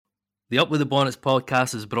The Up With The Bonnets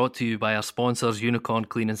podcast is brought to you by our sponsors, Unicorn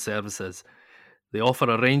Cleaning Services. They offer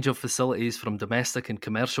a range of facilities from domestic and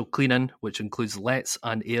commercial cleaning, which includes lets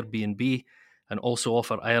and Airbnb, and also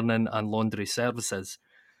offer ironing and laundry services.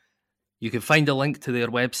 You can find a link to their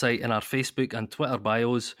website in our Facebook and Twitter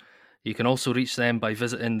bios. You can also reach them by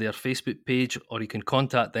visiting their Facebook page, or you can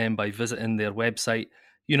contact them by visiting their website,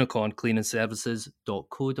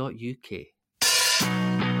 unicorncleaningservices.co.uk.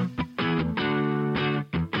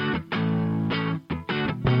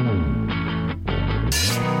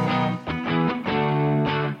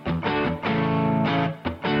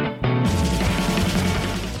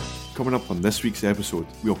 Coming up on this week's episode,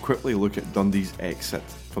 we'll quickly look at Dundee's exit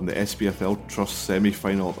from the SPFL Trust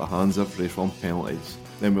semi-final at the hands of referee penalties.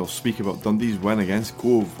 Then we'll speak about Dundee's win against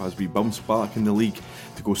Cove as we bounce back in the league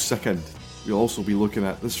to go second. We'll also be looking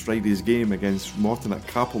at this Friday's game against Morton at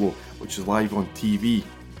Capello, which is live on TV.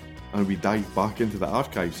 And we dive back into the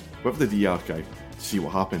archives with the D-Archive to see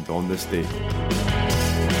what happened on this day.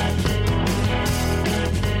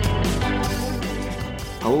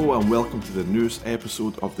 Hello and welcome to the newest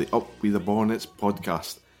episode of the Up With The Bonnets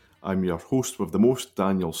podcast. I'm your host with the most,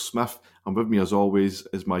 Daniel Smith, and with me as always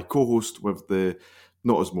is my co-host with the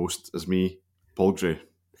not as most as me, Paul Gray.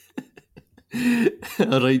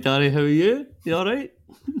 Alright, Danny, how are you? You alright?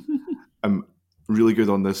 I'm really good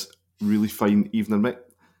on this really fine evening, mate.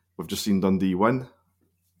 We've just seen Dundee win.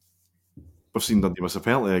 We've seen Dundee miss a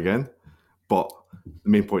penalty again, but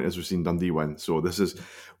the main point is we've seen Dundee win. So this is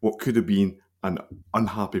what could have been an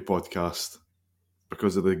unhappy podcast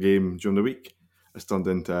because of the game during the week. It's turned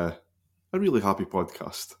into a really happy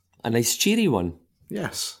podcast. A nice cheery one.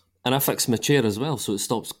 Yes. And I fixed my chair as well, so it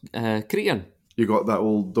stops creaking. You got that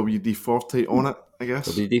old WD-40 on it, I guess?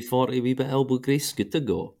 WD-40, wee bit elbow grease, good to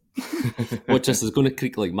go. Watch this, it's going to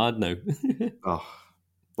creak like mad now.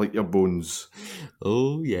 Like your bones.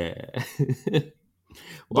 Oh, yeah.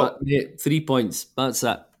 But mate, 3 points, that's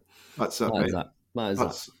it. That's it, mate.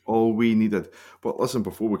 That's all we needed. But listen,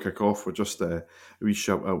 before we kick off, we're just a wee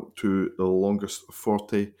shout out to the longest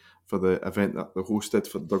 40 for the event that they hosted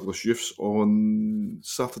for Douglas Youths on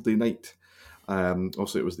Saturday night.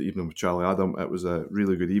 Also, it was the evening with Charlie Adam. It was a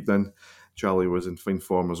really good evening. Charlie was in fine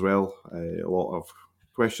form as well. A lot of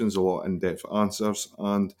questions, a lot of in-depth answers,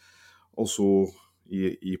 and also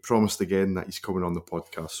he promised again that he's coming on the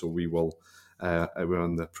podcast. So we're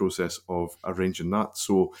in the process of arranging that.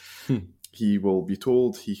 So. He will be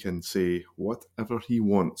told he can say whatever he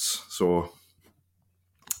wants. So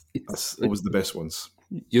that's always the best ones.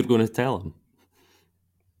 You're going to tell him?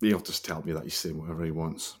 He'll just tell me that he's saying whatever he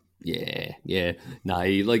wants. Yeah. Nah,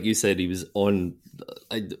 like you said, he was on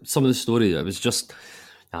some of the story. It was just,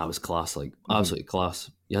 it was class, like absolutely class.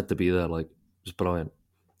 You had to be there, like it was brilliant.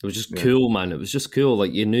 It was just cool, man. It was just cool.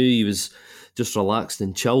 Like you knew he was just relaxed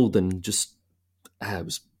and chilled, and just it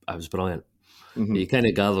was brilliant. Mm-hmm. You kind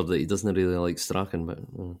of gathered that he doesn't really like Strachan, but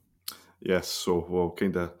yes. So we'll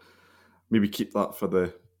kind of maybe keep that for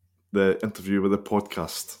the interview with the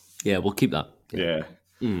podcast. Yeah, we'll keep that. Yeah.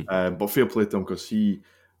 But fair play to him because he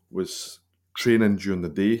was training during the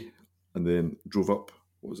day and then drove up.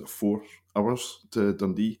 4 hours to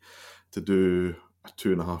Dundee to do a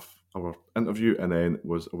 2.5 hour interview, and then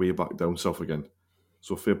was away back down south again.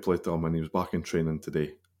 So fair play to him, and he was back in training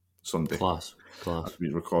today. Sunday. Class. As we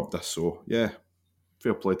record this. So, yeah,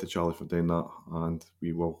 fair play to Charlie for doing that. And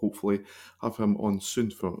we will hopefully have him on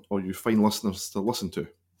soon for all you fine listeners to listen to.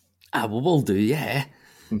 Well, we'll do, yeah.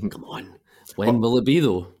 Come on. When will it be,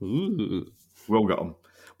 though? Ooh. We'll get him.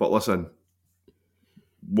 But listen,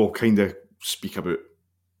 we'll kind of speak about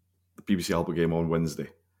the BBC Alba game on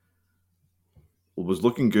Wednesday. It was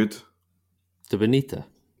looking good. To Benita.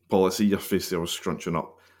 Paul, I see your face there was scrunching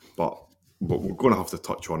up. But we're going to have to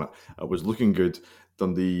touch on it. It was looking good.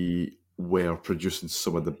 Dundee were producing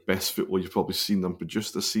some of the best football you've probably seen them produce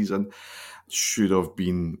this season. Should have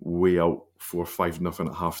been way out 4-5-0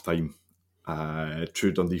 at half-time.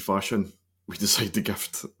 True Dundee fashion, we decide to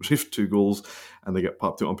gift Rafe 2 goals and they get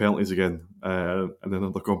popped out on penalties again in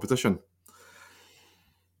another competition.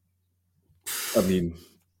 I mean...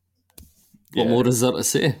 What more is there to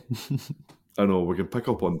say? I know, we can pick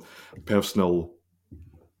up on personal...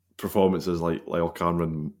 performances like Lyle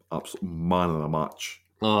Cameron, absolute man in a match.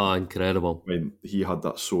 Oh, incredible. I mean, he had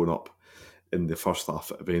that sewn up in the first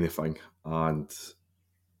half of anything, and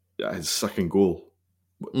his second goal,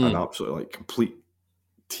 an absolutely like complete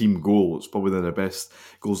team goal. It's probably one of the best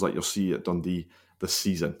goals that you'll see at Dundee this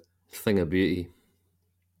season. Thing of beauty.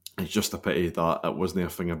 It's just a pity that it wasn't a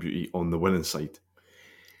thing of beauty on the winning side.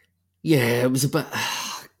 Yeah, it was a bit...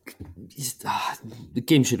 the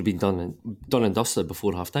game should have been done and dusted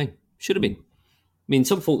before half time. Should have been. mean,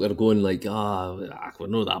 some folk are going like, we're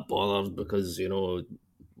not that bothered because,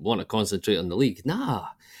 want to concentrate on the league. Nah,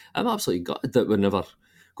 I'm absolutely gutted that we never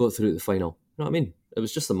got through to the final. You know what I mean? It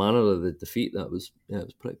was just the manner of the defeat that was, it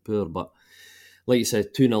was pretty poor. But like you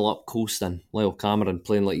said, 2-0 up, coasting. Lyle Cameron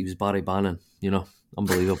playing like he was Barry Bannon.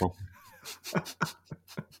 Unbelievable.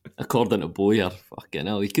 According to Boyer, fucking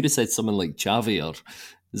hell, he could have said something like Xavi or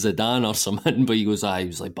Zidane or something, but he goes, he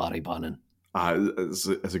was like Barry Bannon. It's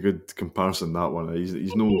a good comparison, that one.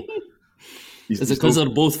 He's no... Is it because they're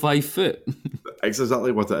both 5 foot? It's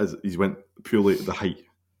exactly what it is. He's went purely at the height.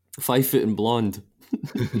 5 foot and blonde.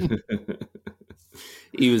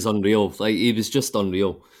 He was unreal. Like, he was just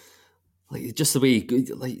unreal. Like, just the way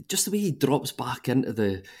he drops back into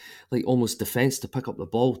the almost defence to pick up the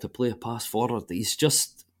ball to play a pass forward. He's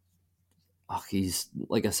just, he's,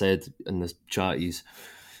 like I said in the chat, he's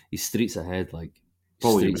streets ahead. Like,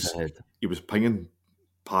 streets ahead. He was pinging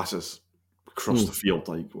passes across the field,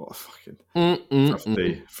 like, what a fucking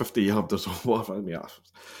 50 yarders or whatever. I mean,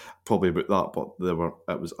 probably about that,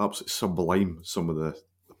 but it was absolutely sublime, some of the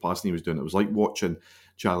passing he was doing. It was like watching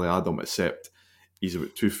Charlie Adam, except he's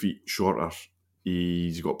about 2 feet shorter.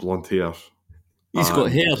 He's got blonde hair. He's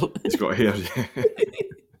got hair. He's got hair, yeah.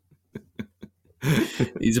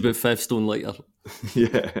 He's about 5 stone lighter.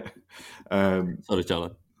 Yeah. Sorry,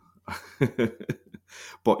 Charlie.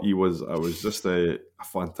 But it was just a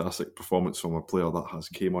fantastic performance from a player that has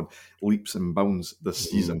came on leaps and bounds this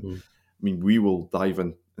season. I mean, we will dive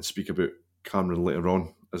in and speak about Cameron later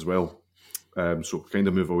on as well. So kind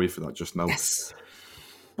of move away from that just now. Yes.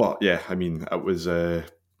 But yeah, I mean, it was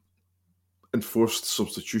enforced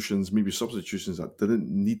substitutions, maybe substitutions that didn't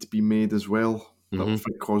need to be made as well. That I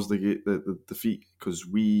think caused the defeat, because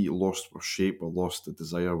we lost our shape, we lost the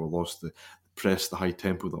desire, we lost the press, the high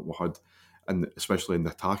tempo that we had, and especially in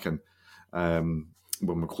the attacking, when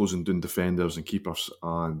we're closing down defenders and keepers,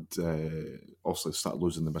 and also started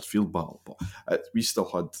losing the midfield battle. But we still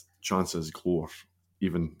had chances galore,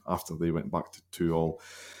 even after they went back to 2-2.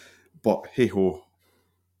 But hey ho,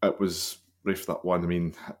 it was riff that one. I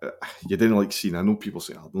mean, you didn't like seeing, I know people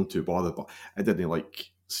say, I'm not too bothered, but I didn't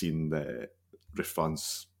like seeing the Riff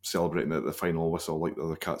fans celebrating at the final whistle like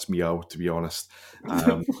the cat's meow, to be honest.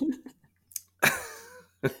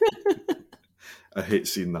 I hate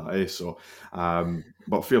seeing that, So,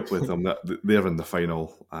 but fair play to them. They're in the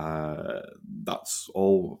final. That's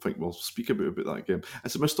all I think we'll speak about that game.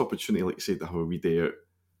 It's a missed opportunity, like you said, to have a wee day out.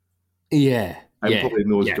 Yeah. I'm probably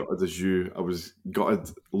not as gutted as you. I was gutted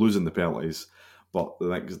losing the penalties, but the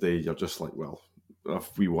next day you're just like, well,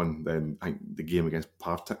 if we won, then I think the game against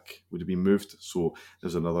Partick would have been moved. So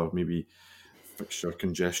there's another maybe fixture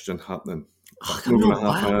congestion happening.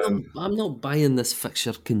 I'm not buying this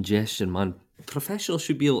fixture congestion, man. Professionals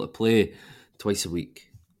should be able to play twice a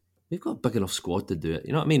week. We've got a big enough squad to do it.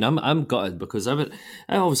 You know what I mean? I'm gutted because I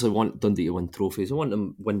obviously want Dundee to win trophies. I want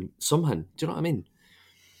them to win something. Do you know what I mean?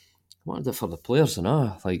 I wanted it for the players and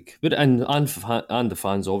and the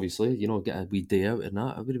fans, obviously. Get a wee day out and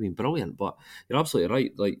that. It would have been brilliant. But you're absolutely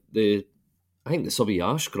right. Like I think the subby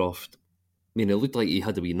Ashcroft, I mean, it looked like he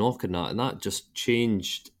had a wee knock in that, and that just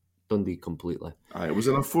changed Dundee completely. It was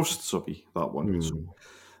an enforced subby, that one. So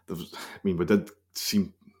we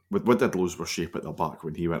did lose our shape at the back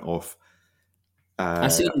when he went off. I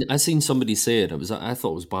seen somebody say it. I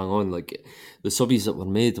thought it was bang on. Like the subbies that were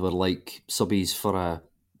made were like subbies for a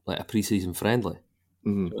pre-season friendly.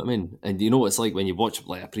 You know what I mean? And you know what it's like when you watch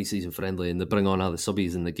like a pre-season friendly and they bring on other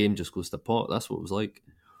subbies and the game just goes to pot. That's what it was like.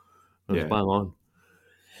 It was bang on.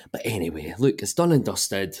 But anyway, look, it's done and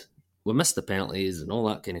dusted. We missed the penalties and all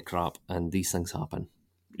that kind of crap, and these things happen.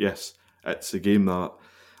 Yes, it's a game that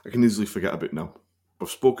I can easily forget about now. We've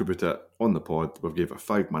spoke about it on the pod. We've gave it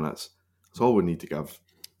 5 minutes. That's all we need to give.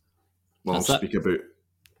 We'll speak about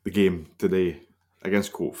the game today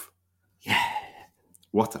against Cove. Yeah.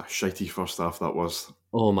 What a shitey first half that was.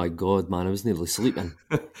 Oh my God, man, I was nearly sleeping.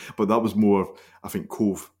 But that was more, I think,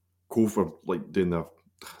 Cove. Cove were like doing their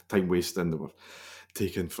time wasting. They were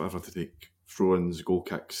taking forever to take throw-ins, goal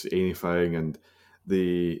kicks, anything. And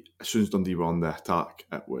as soon as Dundee were on the attack,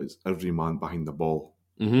 it was every man behind the ball.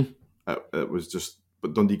 It was just,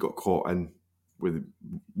 but Dundee got caught in with,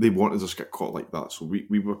 they wanted us to get caught like that. So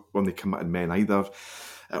we were on the committed men either.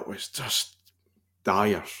 It was just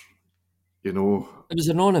dire. It was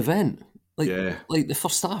a non-event. Like the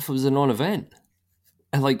first half, it was a non-event.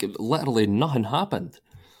 And literally nothing happened.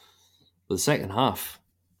 But the second half,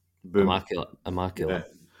 boom. Immaculate. Yeah.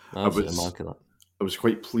 Immaculate. It was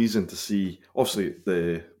quite pleasing to see, obviously,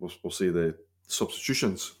 we'll say the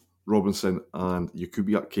substitutions. Robinson and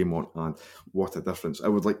Jakubiak came on, and what a difference. I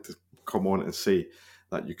would like to come on and say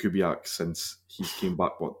that Jakubiak, since he's came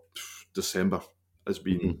back, December, has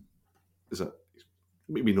been, is it,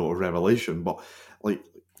 maybe not a revelation, but like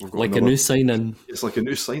we've got like a new signing. It's like a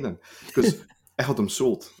new signing, because I had him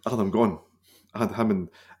sold, I had him gone, I had him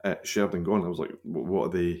and Sheridan gone. I was like, what are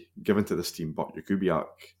they giving to this team? But Jakubiak,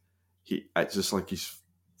 it's just like he's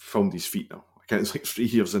found his feet now. I can't. It's like 3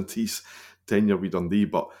 years into his tenure with Dundee,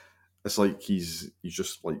 but it's like he's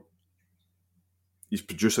just like he's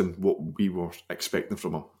producing what we were expecting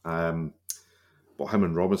from him. But him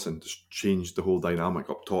and Robinson just changed the whole dynamic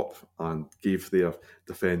up top and gave their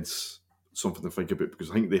defence something to think about, because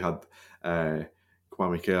I think they had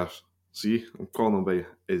Kwame Kerr. See, I'm calling him by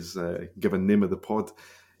his given name of the pod.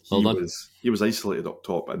 He was isolated up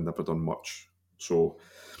top and never done much. So,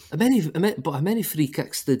 how many free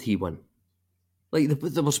kicks did he win? Like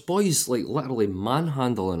there was boys like literally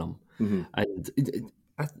manhandling him, and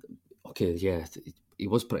he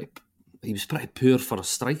was pretty poor for a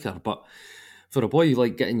striker, but for a boy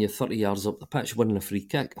like getting you 30 yards up the pitch, winning a free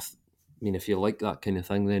kick, I mean, if you like that kind of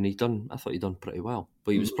thing, then I thought he'd done pretty well.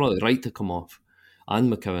 But he was probably right to come off.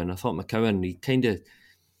 And McCowan, I thought McCowan, he kind of,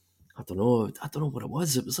 I don't know what it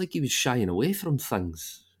was. It was like he was shying away from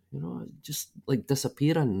things, just like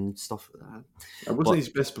disappearing and stuff like that. It wasn't his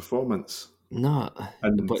best performance. Nah,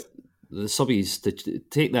 but the subbies, to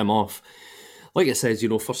take them off, like it says,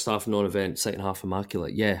 first half non-event, second half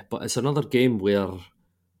immaculate, yeah, but it's another game where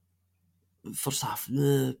first half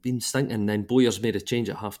been stinking, then Boyer's made a change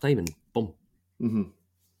at half time and boom. Mm-hmm.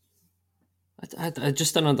 I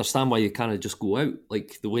just didn't understand why you can't just go out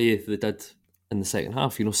like the way they did in the second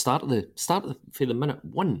half. Start for the minute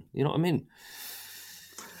one. You know what I mean?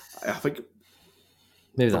 I think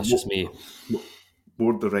maybe that's just me.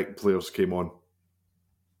 More direct players came on.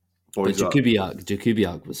 But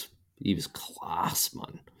Jakubiak was class,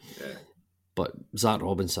 man. Yeah. But Zach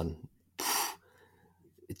Robinson,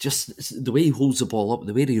 it's the way he holds the ball up,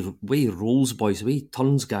 the way he rolls boys, the way he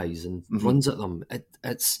turns guys and runs at them.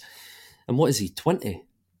 It's and what is he, 20?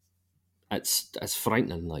 It's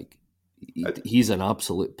frightening. Like he's an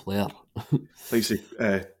absolute player. Like I say,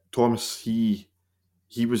 Thomas, he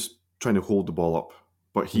was trying to hold the ball up,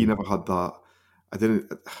 but he never had that. I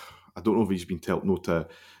don't know if he's been told no to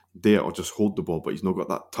do it or just hold the ball, but he's not got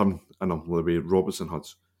that turn in him the way Robinson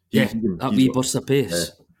has. That wee burst of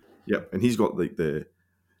pace. Yep, and he's got like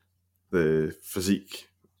the physique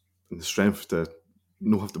and the strength to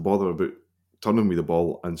not have to bother about turning with the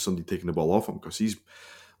ball and somebody taking the ball off him, because he's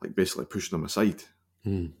like basically pushing them aside.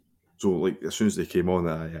 So like as soon as they came on,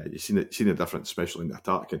 you seen a difference, especially in the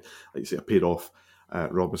attack. And like you say, I paid off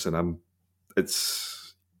Robinson.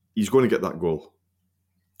 He's going to get that goal.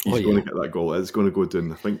 He's going to get that goal. It's going to go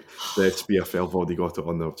down. I think the SPFL have already got it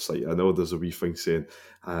on their site. I know there's a wee thing saying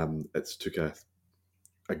it's took a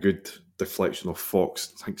good deflection of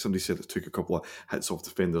Fox. I think somebody said it took a couple of hits off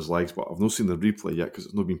defenders' legs, but I've not seen the replay yet because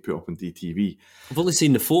it's not been put up on DTV. I've only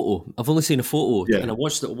seen the photo, and I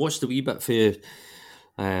watched a wee bit for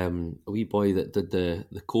a wee boy that did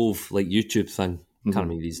the Cove like YouTube thing. Can't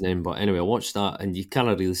remember his name, but anyway, I watched that, and you can't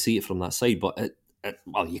really see it from that side, but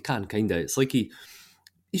you can kind of. It's like he's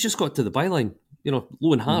just got to the byline,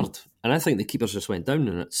 low and hard, and I think the keepers just went down,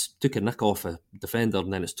 and it's took a nick off a defender,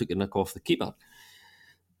 and then it's took a nick off the keeper.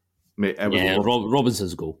 Mate,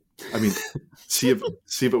 Robinson's goal. I mean, see if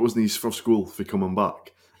it wasn't his first goal for coming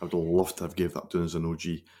back, I would have loved to have gave that down as an OG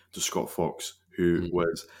to Scott Fox, who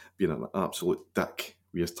was being an absolute dick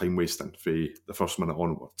with his time wasting for the first minute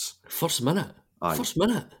onwards. First minute?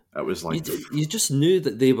 It was like... You just knew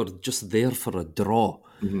that they were just there for a draw.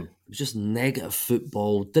 It was just negative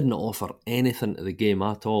football, didn't offer anything to the game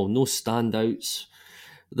at all, no standouts.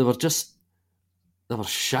 They were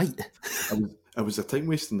shite. It was the time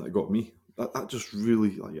wasting that got me. That just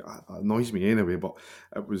really annoys me anyway. But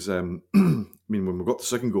it was, when we got the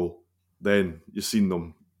second goal, then you seen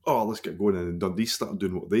them. Oh, let's get going, and then Dundee started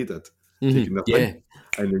doing what they did, taking their time,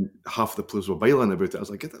 and then half the players were bailing about it. I was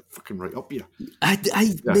like, get that fucking right up here.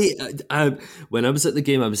 When I was at the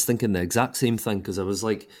game, I was thinking the exact same thing, because I was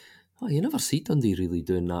like, oh, you never see Dundee really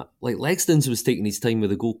doing that. Like Legzdon's was taking his time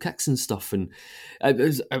with the goal kicks and stuff, and I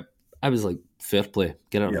was like, fair play,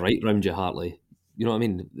 get it right round you, Hartley. You know what I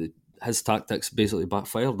mean? His tactics basically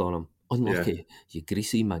backfired on him. Unlucky, you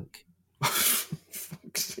greasy mink.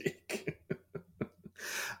 Fuck's sake.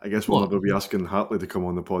 I guess we'll never be asking Hartley to come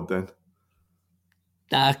on the pod then.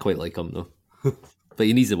 I quite like him though. But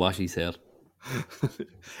he needs to wash his hair.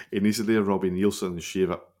 He needs to do a Robbie Nielsen and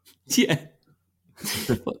shave it. Yeah.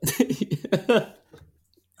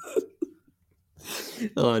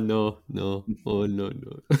 Oh, no. Oh, no.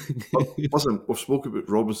 Listen, we've spoken about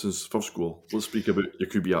Robinson's first goal. Let's speak about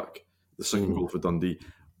Jakubiak. the second goal for Dundee.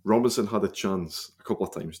 Robinson had a chance a couple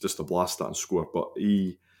of times just to blast that and score, but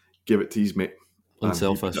he gave it to his mate.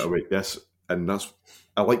 Unselfish. And he put it away. Yes, and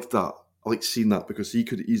I like that. I like seeing that because he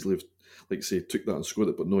could easily have, like I say, took that and scored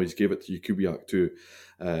it, but no, he's gave it to Kubiak to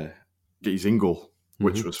get his in goal,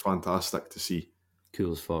 which was fantastic to see.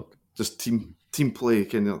 Cool as fuck. Just team play,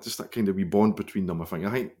 kind of just that kind of wee bond between them. I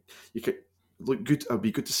think you could look good. It'd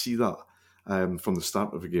be good to see that from the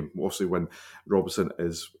start of the game. Obviously, when Robinson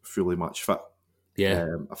is fully match fit. Yeah,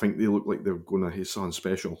 I think they look like they're going to have something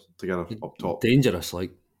special together up top. Dangerous,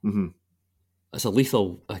 like. Mm-hmm. It's a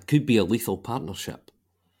lethal. It could be a lethal partnership.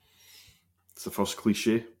 It's the first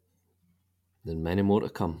cliche. Then many more to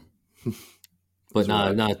come. But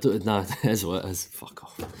nah, it is what it is. Fuck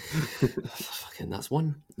off. Fucking, that's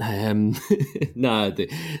one. Like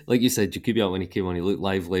you said, Jakubiak, when he came on, he looked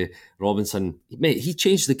lively. Robinson, mate, he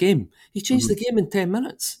changed the game. He changed the game in 10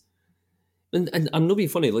 minutes. And I'm not being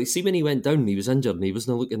funny. Like, see, when he went down, he was injured and he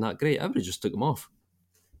wasn't looking that great. I would have just took him off.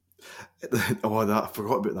 I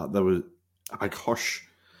forgot about that. There was a big hush.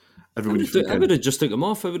 I would have just took him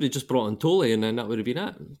off. I would have just brought in Toley, and then that would have been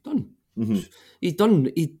it. Done. Mm-hmm.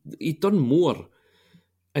 He'd done more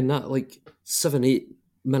in that 7-8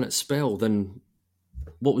 minute spell than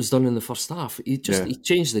what was done in the first half. He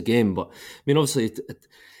changed the game. But I mean, obviously,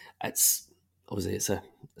 it's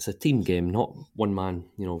a team game, not one man.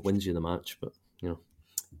 Wins you the match, but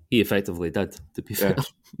he effectively did. To be fair.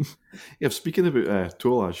 Yeah. Speaking about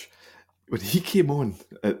Tolaj, when he came on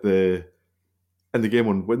in the game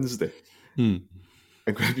on Wednesday, I'm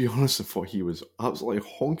going to be honest, I thought he was absolutely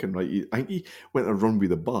honking, right? I think he went a run with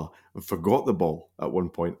the bar and forgot the ball at one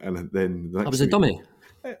point, and then the next I was a dummy.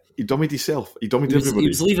 He dummied himself. He dummied everybody. He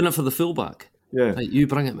was leaving it for the fullback. Yeah. Like, you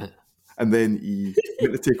bring it, mate. And then he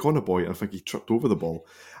went to take on a boy, and I think he tripped over the ball.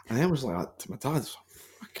 And I was like, to my dad,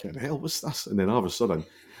 fucking hell, what's this? And then all of a sudden,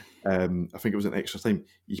 I think it was an extra time,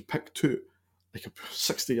 he picked out like a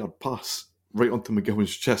 60-yard pass right onto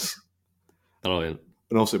McGowan's chest. Brilliant.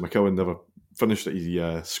 And also McGowan never finished it. He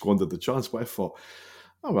squandered the chance, but I thought,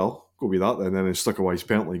 oh well, go with that then. And then he stuck away his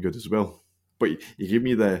penalty good as well. But he gave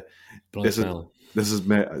me this is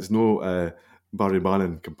it's no Barry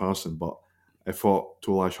Bannon comparison, but I thought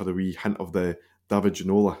Tolash had a wee hint of the David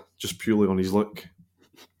Ginola just purely on his look.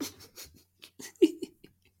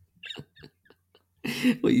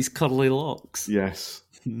 With his curly locks. Yes.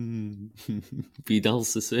 Vidal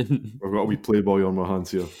Sassoon. I've got a wee playboy on my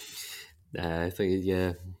hands here. I think,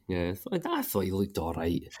 yeah. I thought he looked all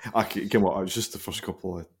right. It was just the first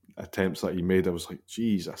couple of attempts that he made. I was like,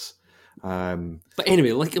 Jesus. But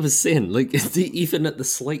anyway, like I was saying, even at the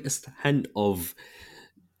slightest hint of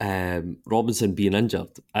Robinson being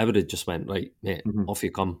injured, I would have just went, right, mate, off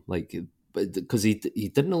you come. Because he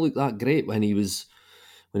didn't look that great when he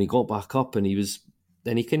got back up, and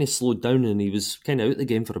then he kind of slowed down and he was kind of out the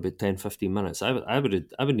game for about 10-15 minutes. I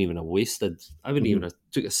wouldn't even have wasted. I wouldn't even have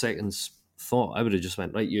took a second's thought. I would have just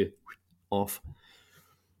went, right, you off.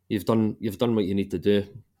 You've done what you need to do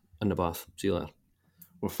in the bath. See you later.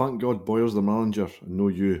 Well, thank God Boyer's the manager and no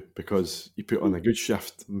you, because he put on a good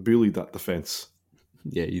shift and bullied that defence.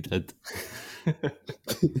 Yeah, he did.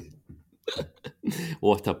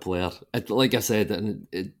 What a player. Like I said, and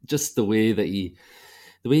just the way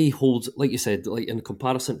he holds, like you said, like in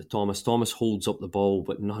comparison to Thomas holds up the ball,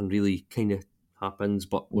 but nothing really kind of happens.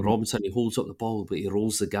 But with Robinson, he holds up the ball, but he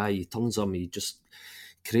rolls the guy, he turns him, he just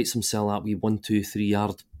creates himself that wee 1-2-3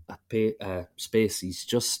 yard space. He's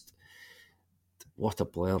just, what a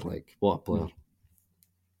player, what a player.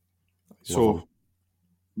 So,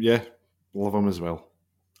 yeah, love him as well.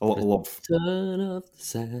 A lot of love. Turn off the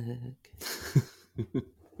sack.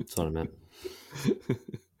 Sorry, man.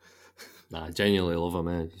 Nah, I genuinely love him,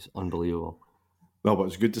 man. He's unbelievable. No, but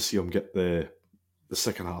it's good to see him get the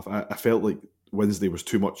second half. I felt like Wednesday was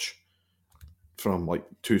too much from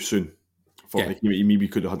too soon. I thought he maybe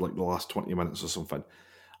could have had the last 20 minutes or something.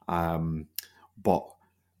 But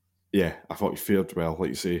yeah, I thought he fared well. Like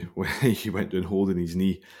you say, when he went down holding his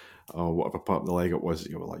knee or whatever part of the leg it was,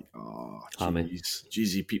 you were like, oh, jeez,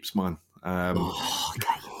 he peeps, man. I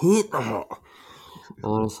hate that.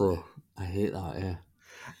 Honestly, I hate that, yeah.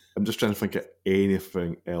 I'm just trying to think of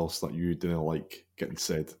anything else that you didn't like getting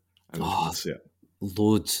said. And I just say it.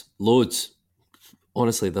 Loads.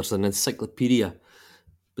 Honestly, there's an encyclopedia,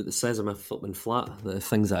 but the size of my flipping flat, the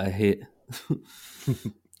things that I hate.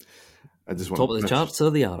 I just want top of the charts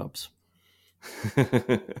are the Arabs.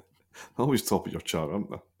 Always top of your chart,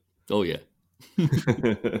 aren't they? Oh, yeah. It's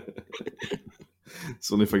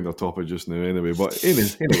the only thing they're top of just now anyway. But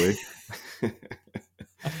anyway.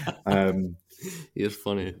 You're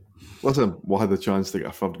funny. Listen, we had the chance to get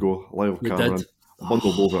a third goal. Lyle Cameron.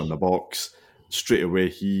 bundled over in the box. Straight away,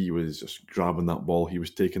 he was just grabbing that ball. He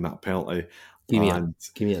was taking that penalty. Give And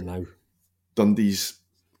me it now. Dundee's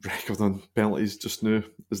record on penalties just now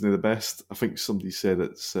isn't the best. I think somebody said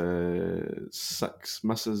it's 6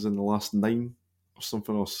 misses in the last 9 or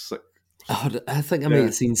something, or 6. I think I might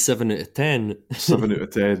have seen 7 out of 10. 7 out of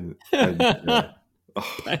 10. And,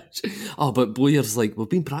 but Boyer's like, we've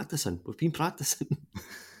been practicing.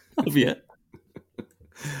 Have you?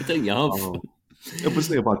 I think you have. It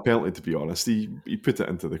wasn't a bad penalty, to be honest. He put it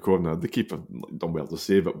into the corner. The keeper done well to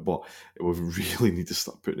save it, but we really need to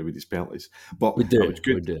start putting away these penalties. But We do.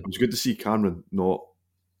 It was good to see Cameron not.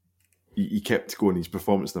 He kept going. His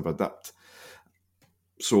performance never dipped.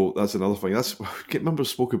 So that's another thing. I remember I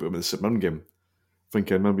spoke about him in the St Mirren game. I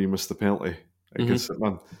remember he missed the penalty against St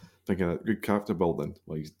Mirren. Thinking that good character building.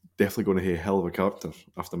 Well, he's definitely going to have a hell of a character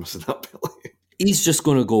after missing that penalty. He's just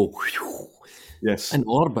going to go. Yes. In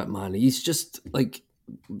orbit, man. He's just like,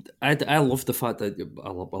 I love the fact that I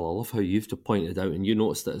love how you've pointed out, and you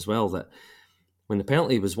noticed it as well, that when the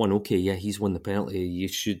penalty was won, okay, yeah, he's won the penalty. You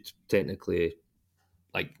should technically,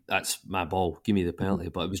 like, that's my ball. Give me the penalty.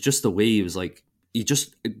 But it was just the way he was like, he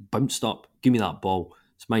just bounced up. Give me that ball.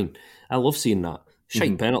 It's mine. I love seeing that.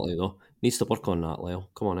 Shite penalty though. Needs to work on that, Lyle.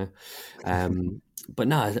 Come on, But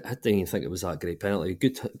nah, I didn't even think it was that great penalty.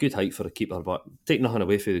 Good height for a keeper, but take nothing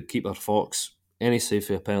away from the keeper. Fox, any save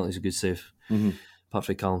for a penalty is a good save. Apart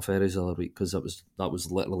from Callum Ferry's the other week, because that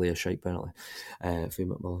was literally a shite penalty for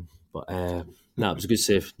McMillan. But it was a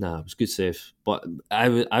good save. But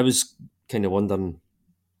I was kind of wondering,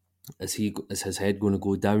 is his head going to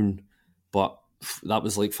go down? But that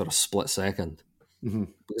was like for a split second,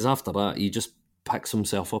 because after that he just picks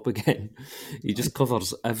himself up again. He just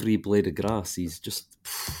covers every blade of grass. He's just.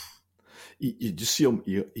 You just see him.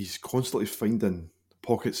 He's constantly finding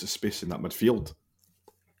pockets of space in that midfield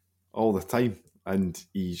all the time, and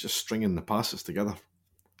he's just stringing the passes together.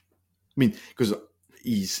 I mean, because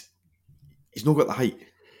he's not got the height.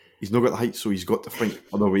 He's not got the height, so he's got to find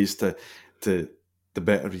other ways to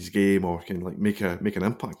better his game, or can like make an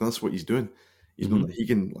impact. And that's what he's doing. He's not that he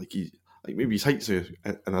can maybe his height's an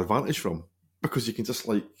advantage for him, because he can just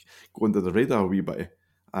like go under the radar a wee bit.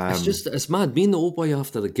 It's mad. Me and the old boy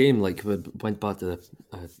after the game, like, we went back to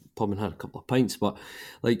the pub and had a couple of pints, but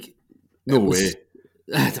like, no way.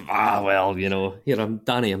 Well, you know, here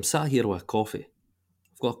Danny. I'm sat here with a coffee.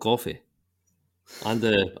 I've got a coffee and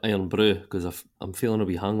the iron brew because I'm feeling a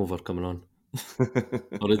wee hangover coming on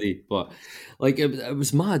already. But like, it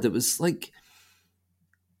was mad. It was like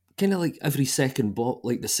kind of like every second ball,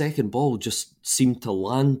 like the second ball just seemed to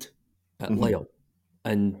land at Lyle.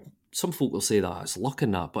 And some folk will say that it's luck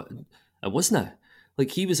in that, but it wasn't.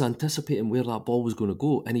 Like, he was anticipating where that ball was going to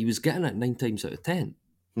go, and he was getting it 9 times out of 10.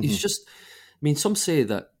 He's just, I mean, some say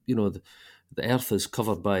that, you know, the earth is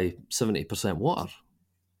covered by 70% water.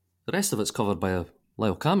 The rest of it's covered by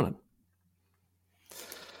Lyle Cameron.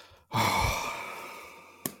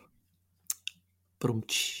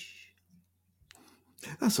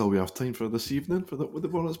 That's all we have time for this evening for the With the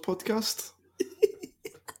Bonnets podcast.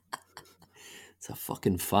 It's a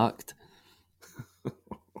fucking fact.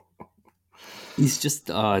 He's just,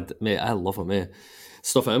 mate, I love him, eh?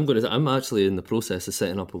 Stuff I'm actually in the process of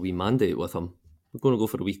setting up a wee mandate with him. We're going to go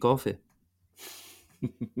for a wee coffee.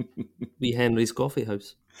 Wee Henry's Coffee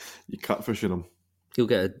House. You catfishing him. He'll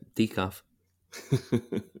get a decaf.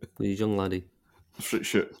 He's young laddie. Fruit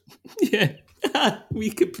shoot. Yeah. Wee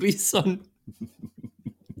Capri Sun.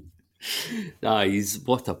 He's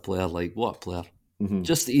what a player, like, what a player.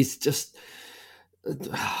 He's just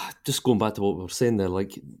going back to what we were saying there,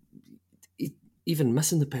 like, even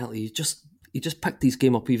missing the penalty, he just picked his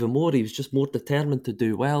game up even more. He was just more determined to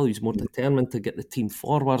do well. He was more determined to get the team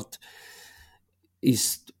forward.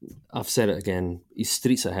 I've said it again, he's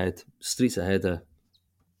streets ahead of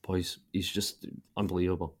boys. He's just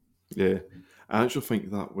unbelievable. Yeah, I actually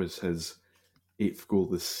think that was his 8th goal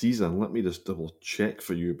this season. Let me just double check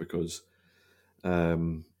for you, because you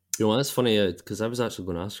know, that's funny, because I was actually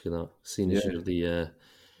going to ask you that, seeing as you're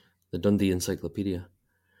the Dundee Encyclopedia.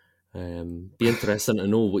 Be interesting to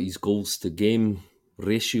know what his goals to game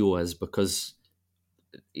ratio is, because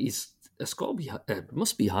it's got to be, it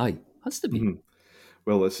must be high. Has to be.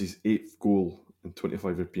 Well, it's his 8th goal in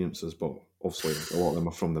 25 appearances, but obviously a lot of them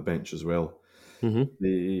are from the bench as well.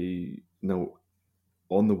 Now,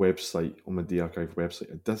 on the website, on my D Archive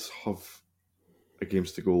website, it does have a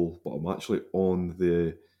games to goal, but I'm actually on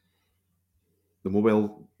the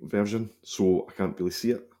mobile version, so I can't really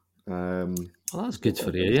see it. Well, that's good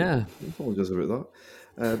for you, yeah. I apologise about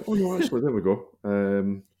that. Oh no, actually, there we go.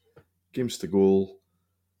 Games to goal.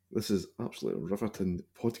 This is absolutely riveting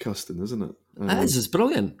podcasting, isn't it? It's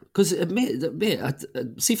brilliant because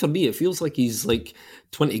see, for me, it feels like he's like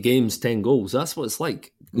 20 games, 10 goals. That's what it's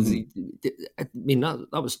like. 'Cause I mean, that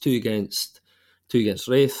was two against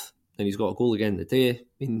Wraith, and he's got a goal again today. I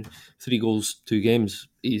mean, 3 goals, 2 games.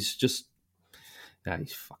 He's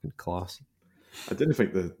fucking class. I didn't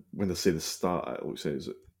think that when they say the stat, it looks like it's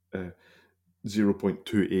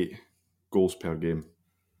 0.28 goals per game.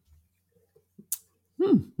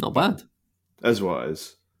 Not bad. Is what it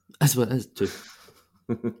is. That's what it is too.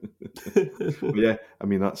 But yeah, I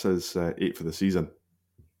mean, that says 8 for the season.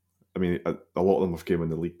 I mean, a lot of them have came in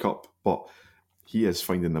the League Cup, but he is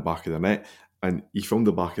finding the back of the net, and he found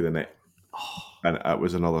the back of the net. And it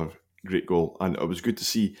was another great goal, and it was good to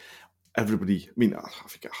see everybody. I mean, I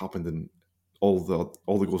think it happened in all the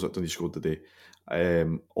goals that Dundee scored today.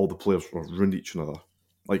 All the players were round each other.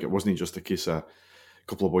 Like, it wasn't just a case of a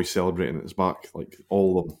couple of boys celebrating at his back. Like,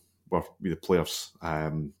 all of them were with the players,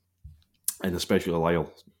 and especially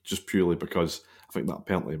Lyle, just purely because I think that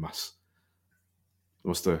penalty miss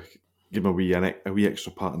must have given him a wee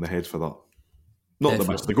extra pat on the head for that. Not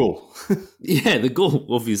the miss, the goal. Yeah, the goal,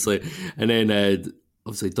 obviously. And then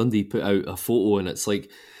obviously Dundee put out a photo, and it's like,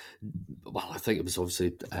 well, I think it was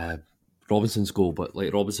obviously Robinson's goal, but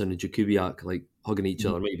like Robinson and Jakubiak like hugging each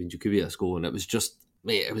other, maybe Jakubiak's goal, and it was just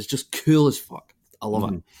cool as fuck. I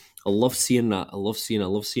love it. I love seeing that. I love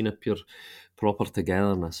seeing it pure proper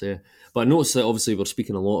togetherness. Yeah. But I noticed that obviously we're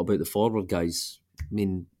speaking a lot about the forward guys. I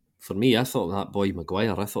mean, for me, I thought that boy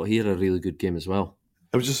Maguire, I thought he had a really good game as well.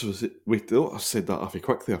 I was just wait. I said that awfully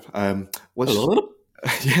quick there. Let's Hello?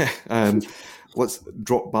 let's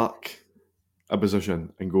drop back a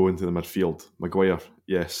position and go into the midfield. Maguire,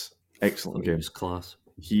 yes, excellent game. He was class.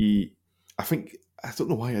 I don't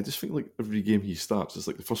know why. I just think like every game he starts, it's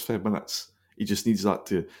like the first 5 minutes. He just needs that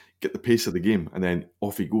to get the pace of the game, and then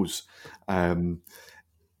off he goes. One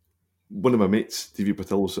of my mates, TV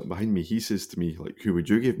Patillo, sitting behind me, he says to me, like, who would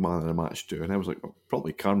you give man in a match to? And I was like, well,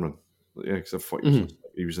 probably Cameron. Yeah, because I thought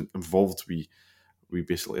he was involved with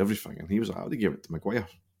basically everything. And he was like, I would give it to Maguire.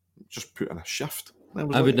 Just put in a shift.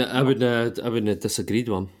 I wouldn't have disagreed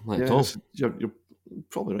with him at all. You're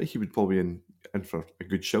probably right. He would probably be in for a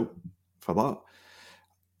good shout for that.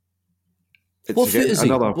 What foot is he?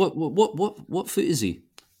 What foot is he?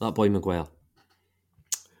 That boy Maguire.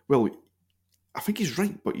 Well, I think he's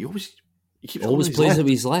right, but he keeps always plays left. with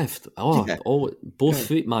his left. Both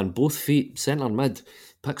feet, man. Both feet, centre mid.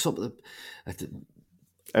 Picks up the.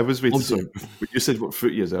 I was waiting. Sorry, you said what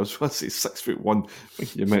foot he is. I was going to say 6'1".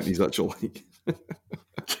 You meant he's actually like.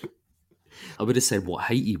 I would have said what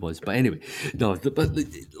height he was, but anyway, no. But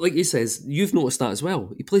like he says, you've noticed that as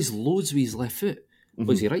well. He plays loads with his left foot.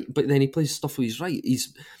 Was he right? But then he plays stuff with his right.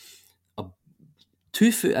 He's a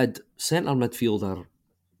 2-footed centre midfielder.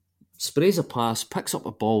 Sprays a pass, picks up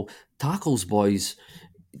a ball, tackles boys,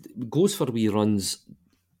 goes for wee runs.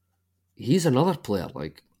 He's another player.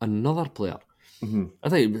 I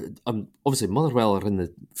think obviously Motherwell are in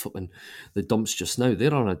the dumps just now.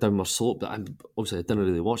 They're on a downward slope. But I didn't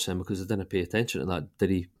really watch them because I didn't pay attention to that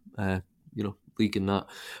Diddy, league and that.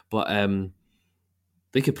 But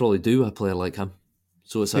they could probably do a player like him.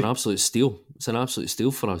 So it's an absolute steal. It's an absolute steal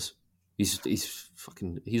for us. He's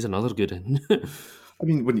another good one. I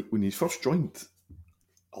mean, when he first joined,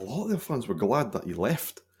 a lot of their fans were glad that he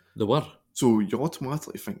left. They were. So you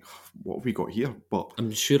automatically think, what have we got here? But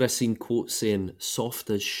I'm sure I've seen quotes saying, soft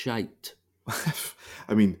as shite.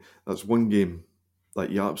 I mean, that's one game that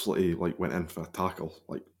he absolutely went in for a tackle.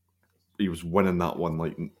 Like, he was winning that one.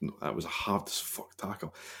 Like, that was a hard as fuck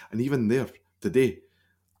tackle. And even there, today,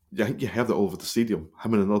 I think you heard it all over the stadium.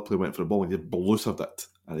 Him and another player went for the ball and he balloosed it.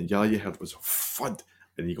 And you heard was a thud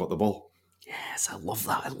and he got the ball. Yes, I love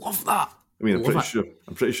that. I mean, I'm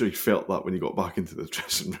pretty sure he felt that when he got back into the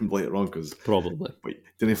dressing room later on. Because probably. But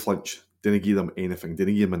didn't flinch. Didn't give them anything.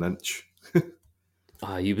 Didn't give him an inch.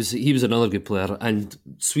 He was another good player. And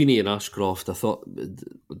Sweeney and Ashcroft, I thought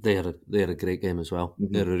they had a great game as well.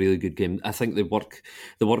 They had a really good game. I think they work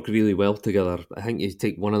really well together. I think you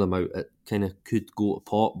take one of them out, it kind of could go to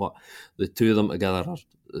pot, but the two of them together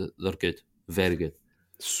they're good, very good.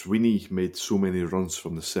 Sweeney made so many runs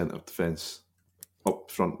from the centre defence up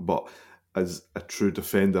front, but as a true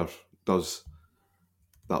defender does,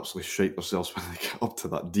 they absolutely shite themselves when they get up to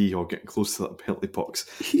that D or getting close to that penalty box.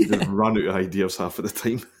 They run out of ideas half of the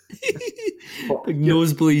time.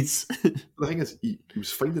 Nosebleeds. The thing is, he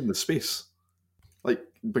was finding the space. Like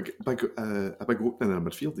a big opening in the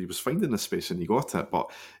midfield. He was finding the space and he got it.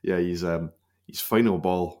 But yeah, his final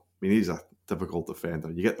ball, I mean, he's a difficult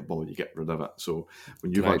defender. You get the ball, you get rid of it. So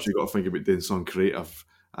when you've actually got to think about doing something creative,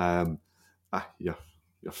 yeah,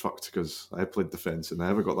 you're fucked, because I played defence and I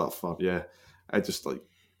never got that far. Yeah, I just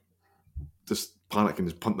panic and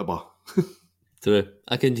just punt the ball. True.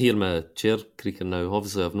 I can hear my chair creaking now.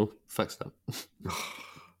 Obviously, I've no fixed it.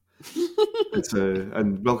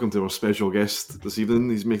 And welcome to our special guest this evening.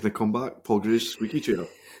 He's making a comeback, Paul Gray's squeaky chair.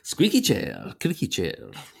 Squeaky chair, creaky chair.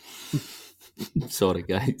 Sorry,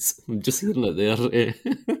 guys. I'm just hearing it there.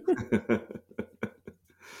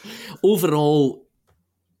 Overall,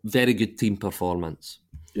 very good team performance.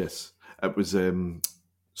 Yes, it was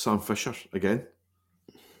Sam Fisher again.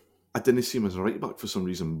 I didn't see him as a right back for some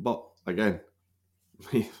reason, but again,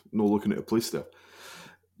 no looking at a place there.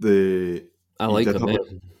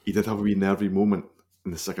 He did have a wee nervy moment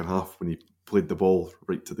in the second half when he played the ball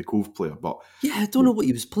right to the Cove player. But yeah, I don't know what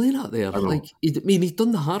he was playing at there. Like, he'd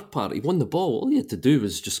done the hard part. He won the ball. All he had to do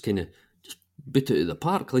was just kind of boot it to the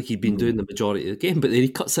park, like he'd been doing the majority of the game. But then he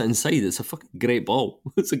cuts it inside. It's a fucking great ball.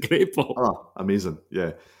 It's a great ball. Ah, amazing.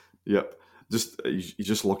 Yeah, yep. He's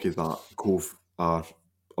just lucky that Cove are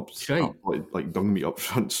up like dung meat up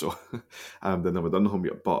front. So they never done home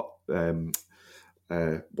yet. But boy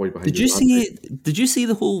behind. Did you see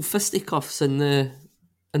the whole fisticuffs in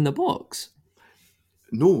the box?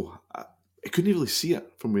 No, I couldn't really see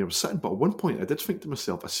it from where I was sitting. But at one point, I did think to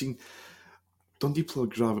myself, I seen Dundee player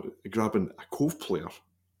grabbing a Cove player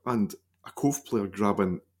and a Cove player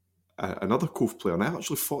grabbing another Cove player, and I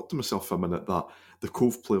actually thought to myself for a minute that the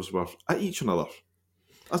Cove players were at each another.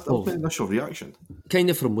 That's my initial reaction. Kind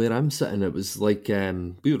of from where I'm sitting, it was like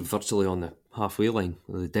we were virtually on the halfway line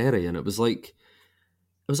of the Derry, and it was like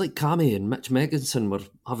Cammy and Mitch Megginson were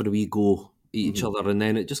having a wee go at each other, and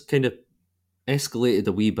then it just kind of escalated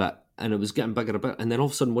a wee bit, and it was getting bigger a bit, and then all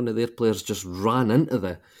of a sudden one of their players just ran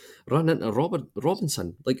into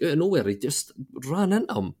Robinson, like out of nowhere. He just ran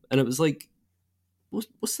into him, and it was like,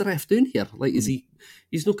 what's the ref doing here? Like,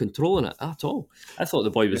 he's not controlling it at all. I thought the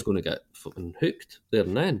boy was going to get fucking hooked there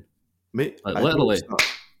and then. Mate, like, literally.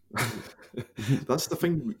 That's the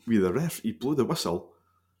thing with the ref. He blew the whistle,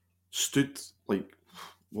 stood like,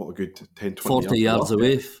 what, a good 10, 20 40 yards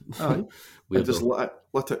away. Aye. And just let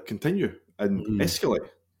it continue and escalate.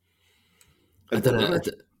 I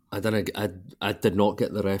did not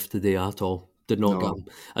get the ref today at all. Did not get him.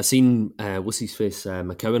 I seen what's his face,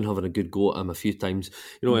 McCowan having a good go at him a few times.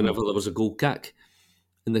 You know, whenever there was a goal kick,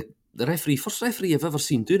 and the referee, first referee I've ever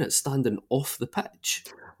seen doing it, standing off the pitch.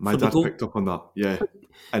 My dad picked up on that, yeah.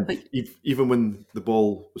 And even when the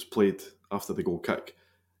ball was played after the goal kick,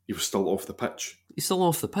 he was still off the pitch. He's still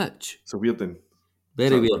off the pitch. It's a weird thing.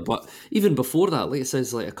 Very weird. But even before that, like it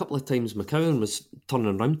says, like a couple of times McCowan was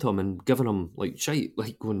turning around to him and giving him like shite,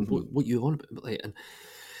 like going, what you on about? Like, and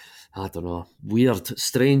I don't know, weird,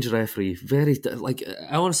 strange referee. Very, like,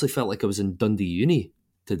 I honestly felt like I was in Dundee Uni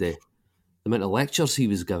today. The amount of lectures he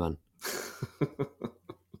was giving.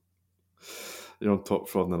 You're on top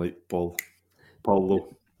for the night, Paul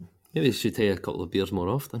Lowe. Maybe you should take a couple of beers more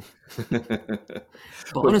often. But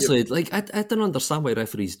honestly, like, I don't understand why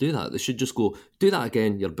referees do that. They should just go, do that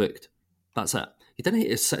again, you're booked. That's it. You didn't need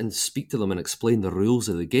to sit and speak to them and explain the rules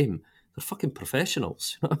of the game. They're fucking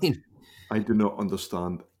professionals. You know what I mean? I do not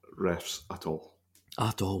understand refs at all.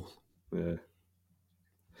 At all. Yeah.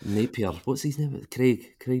 Napier. What's his name?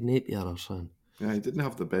 Craig Napier or something. Yeah, he didn't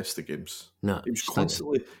have the best of games. No. He was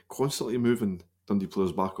constantly moving Dundee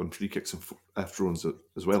players back on free kicks and throw-ins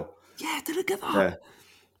as well. Yeah, didn't get that.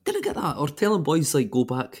 Didn't get that. Or telling boys, like, go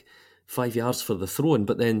back 5 yards for the throw-in,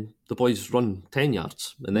 but then the boys run 10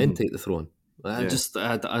 yards and then take the throw-in.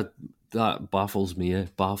 That baffles me,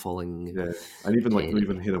 baffling. Yeah, and even like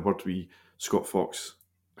even hear a word with Scott Fox.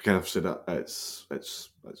 I kind of said that it's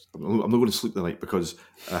I'm not going to sleep tonight because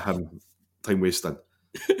I had time wasting.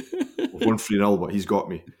 1-3-0, but he's got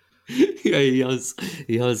me. Yeah, he has.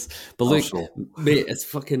 But look, mate, it's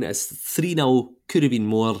 3-0. Could have been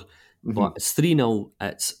more, but it's 3-0.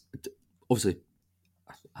 It's obviously,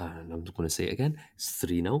 and I'm going to say it again. It's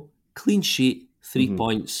 3-0. Clean sheet, 3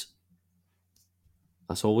 points.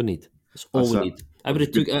 That's all we need. That's all we need. I would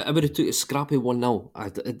have took a scrappy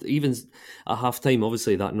 1-0. Even at half time,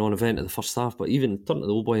 obviously that non-event in the first half, but even turned to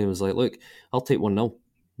the old boy and was like, "Look, I'll take 1-0.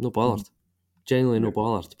 No bothered. Genuinely no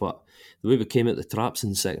bothered." But the way we came at the traps in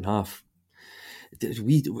the second half, if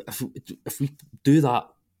we do that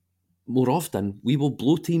more often, we will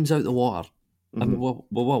blow teams out the water. I mean,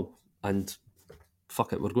 we will. And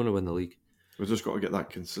fuck it, we're going to win the league. We've just got to get that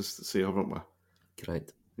consistency, haven't we?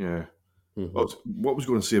 Correct. Yeah. What I was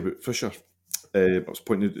going to say about Fisher, it was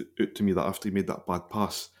pointed out to me that after he made that bad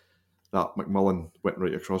pass, that McMullen went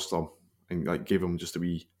right across to him and like gave him just a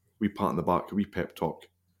wee pat on the back, a wee pep talk.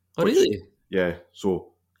 Oh, really? Yeah.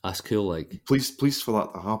 So that's cool. Like, please for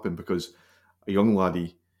that to happen, because a young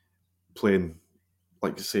laddie playing,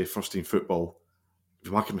 like say, first team football, if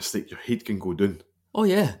you make a mistake, your head can go down. Oh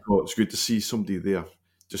yeah. So it's good to see somebody there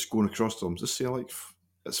just going across to them, just say like,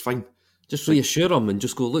 it's fine. Just reassure them and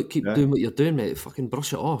just go, look, keep Yeah. doing what you're doing, mate. Fucking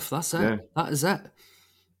brush it off. That's it. Yeah. That is it.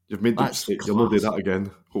 You've made the That's mistake. You'll not do class. that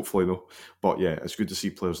again. Hopefully, no. But yeah, it's good to see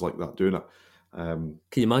players like that doing it. Can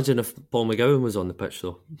you imagine if Paul McGowan was on the pitch,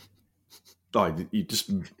 though? You just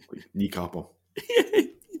like, kneecap him.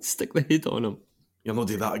 You'd stick the head on him. You'll not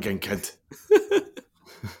do that again, kid.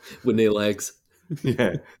 With no legs.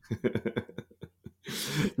 Yeah.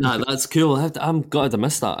 Nah, that's cool. I'm gutted I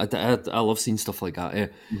missed that. I love seeing stuff like that.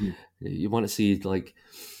 Mm-hmm. You want to see like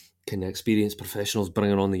kind of experienced professionals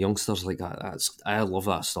bringing on the youngsters like that. I love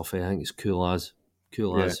that stuff. I think it's cool as.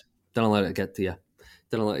 Don't let it get to you.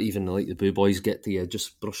 Don't let even like the boo boys get to you.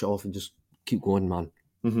 Just brush it off and just keep going, man.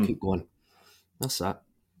 Mm-hmm. Keep going. That's that.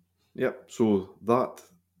 Yep. So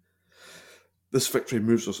this victory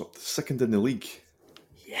moves us up to second in the league.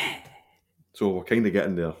 Yeah. So we're kind of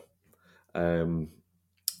getting there.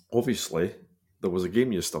 Obviously, there was a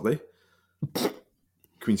game yesterday.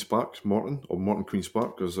 Queen's Park, Morton Queen's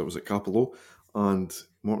Park, because it was at Capello, and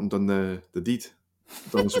Morton done the deed.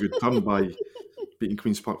 That was a good turn by beating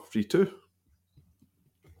Queen's Park 3-2.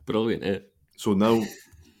 Brilliant, eh? So now,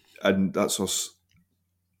 and that's us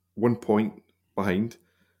 1 point behind,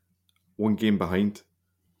 1 game behind.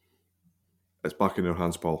 It's back in our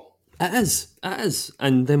hands, Paul. It is.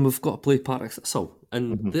 And then we've got to play Partick Thistle,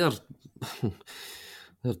 and they're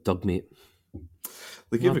dug, mate.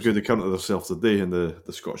 They gave a good account of themselves today in the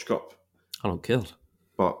Scottish Cup. I don't care.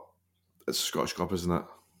 But it's a Scottish Cup, isn't it?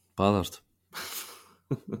 Bothered.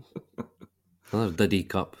 Another Diddy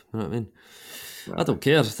Cup, you know what I mean? Right. I don't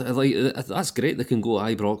care. Like, that's great. They can go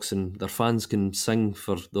to Ibrox and their fans can sing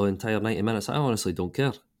for the entire 90 minutes. I honestly don't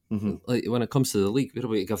care. Mm-hmm. Like, when it comes to the league, we're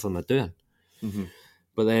about to give them a doing. Mm-hmm.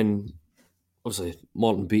 But then, obviously,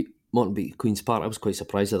 Morton beat Queen's Park. I was quite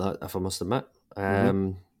surprised at that, if I must admit.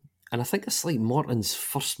 And I think it's like Morton's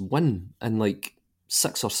first win in like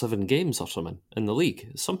 6 or 7 games or something in the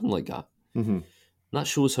league, something like that. Mm-hmm. And that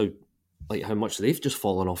shows how much they've just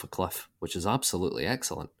fallen off a cliff, which is absolutely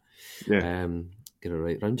excellent. Yeah, get it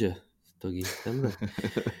right round you, Dougie.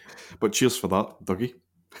 But cheers for that, Dougie.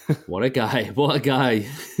 What a guy!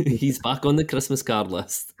 He's back on the Christmas card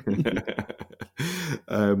list.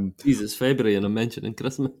 Jesus, February, and I'm mentioning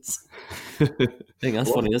Christmas. I think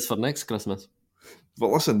that's funny. That's for next Christmas. But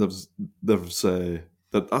listen, that's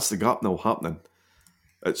the gap now happening.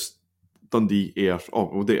 It's Dundee, Ayr. Oh,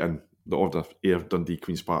 we'll do it in the order: Ayr, Dundee,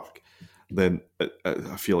 Queen's Park. Then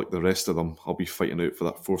I feel like the rest of them, I'll be fighting out for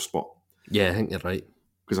that 4th spot. Yeah, I think you're right.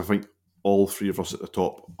 Because I think all 3 of us at the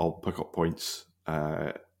top, I'll pick up points.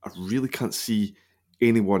 I really can't see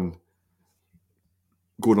anyone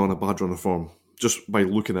going on a bad run of form just by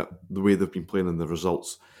looking at the way they've been playing and the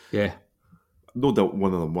results. Yeah. No doubt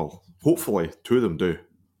one of them will. Hopefully 2 of them do,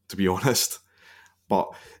 to be honest.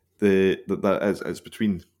 But it's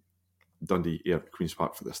between Dundee, Ayr, Queen's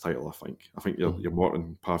Park for this title, I think. I think your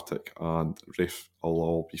Morton, Partick and Rafe will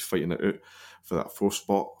all be fighting it out for that 4th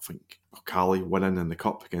spot. I think Cali winning in the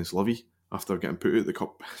Cup against Livy after getting put out of the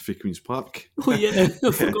Cup for Queen's Park. Oh yeah,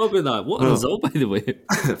 I forgot about that. What a result, by the way.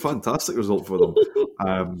 Fantastic result for them.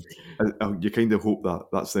 You kind of hope that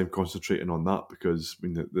that's them concentrating on that, because I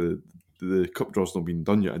mean, the Cup draw's not been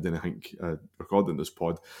done yet, I didn't think, recording this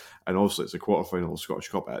pod. And obviously it's a quarter-final of the Scottish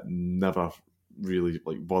Cup. It never really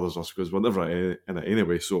bothers us because we're never in it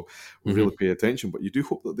anyway, so we really pay attention. But you do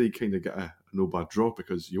hope that they kind of get a no bad draw,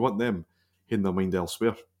 because you want them in their mind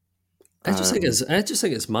elsewhere. I just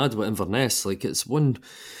think it's mad with Inverness. Like, it's won,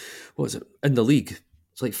 what is it, in the league?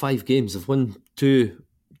 It's like 5 games. They've won 2,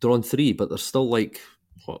 drawn 3, but they're still like,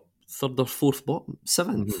 what, 3rd or 4th bottom,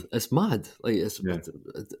 7th. It's mad. Like,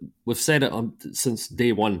 we've said it since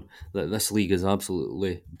day one that this league is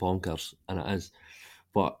absolutely bonkers, and it is.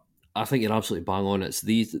 But I think you're absolutely bang on. It's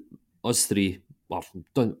us 3, well,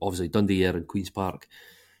 obviously Dundee, Ayr and Queen's Park.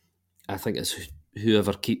 I think it's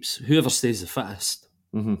whoever stays the fittest.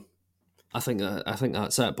 Mm-hmm. I think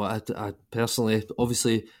that's it. But I personally,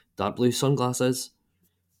 obviously, dark blue sunglasses,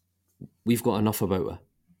 we've got enough about it.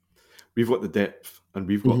 We've got the depth, and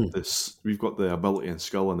we've got this. We've got the ability and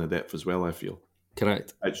skill and the depth as well, I feel.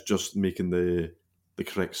 Correct. It's just making the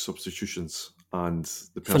correct substitutions and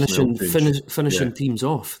the personnel finishing teams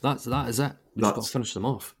off. That is it. We've got to finish them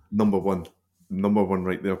off. Number one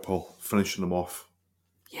right there, Paul. Finishing them off.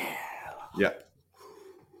 Yeah.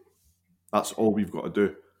 That's all we've got to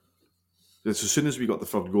do. It's as soon as we got the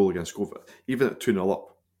 3rd goal against Covent, even at 2-0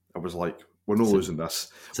 up, I was like, we're not losing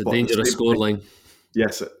this. It's a dangerous scoreline.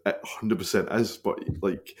 Yes, it 100% is. But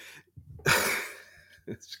like,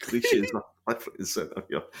 It's cliche as left, right, and centre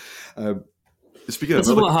here. Speaking This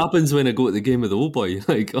of is other, what happens when I go to the game with the old boy.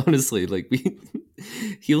 Like, honestly, like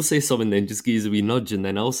he'll say something, then just gives a wee nudge, and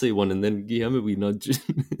then I'll say one, and then give him a wee nudge.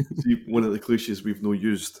 see, one of the cliches we've no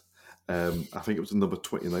used. I think it was number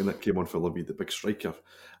 29 that came on for Libby, the big striker.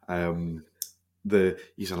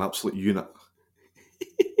 He's an absolute unit.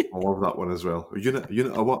 I love that one as well. A unit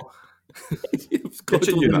of what? God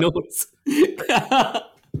Kitchen only unit. knows.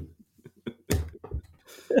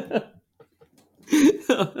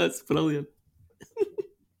 That's brilliant.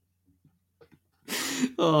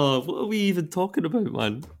 Oh, what are we even talking about,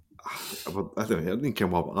 man? I don't know. I didn't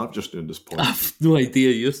come up with that just doing this point. I've no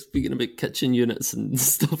idea. You're speaking about kitchen units and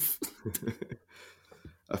stuff.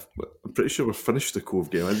 I'm pretty sure we've finished the Cove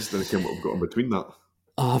game. I just didn't come up with what we've got in between that.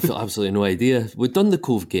 Oh, I've got absolutely no idea. We've done the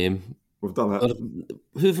Cove game. We've done it.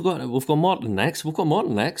 Who have we got? We've got Morton next. We've got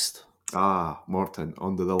Morton next. Morton,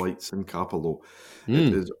 Under the Lights in Capello.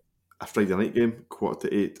 It is a Friday night game,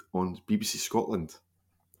 7:45 on BBC Scotland.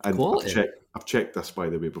 And I've checked this, by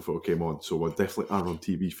the way, before it came on, so we're definitely are on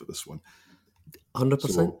TV for this one. 100%?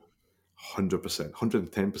 So, 100%,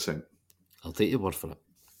 110%. I'll take your word for it.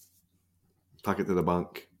 Pack it to the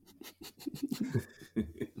bank.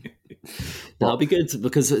 That'll be good,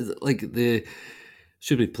 because like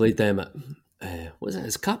should we play them at what is it?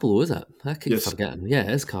 It's Capello, is it? I keep forgetting. Yeah,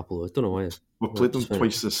 it is Capello. I don't know why. We've played them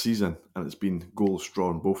twice this season, and it's been goals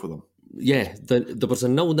drawn, both of them. Yeah, there was a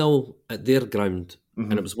 0-0 at their ground,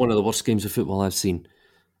 and it was one of the worst games of football I've seen.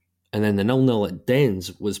 And then the 0-0 at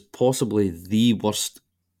Dens was possibly the worst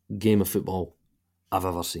game of football I've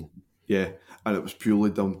ever seen. Yeah, and it was purely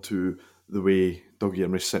down to the way Dougie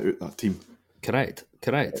Emery set out that team. Correct.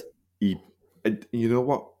 You know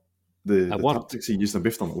what? The tactics he used in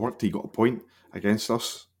both of them, it worked. He got a point against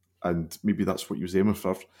us, and maybe that's what he was aiming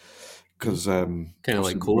for. Because kind of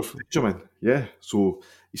like Cove. Yeah, so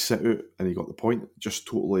he set out and he got the point. Just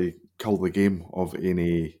totally killed the game of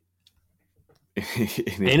anything.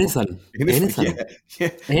 Anything. Yeah.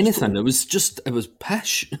 Anything. It was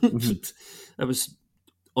pish. It was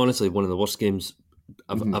honestly one of the worst games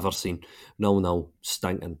I've ever seen. 0-0,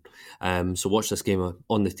 stinking. So watch this game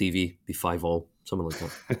on the TV, be 5-5, something like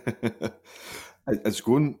that.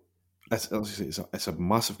 It's a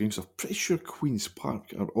massive game, so I'm pretty sure Queen's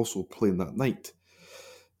Park are also playing that night.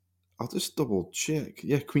 I'll just double check.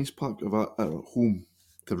 Yeah, Queen's Park are at home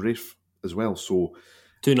to Rafe as well, so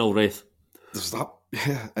 2-0 Rafe. There's that.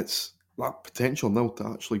 Yeah, it's that potential now to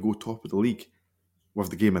actually go top of the league with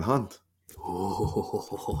the game in hand.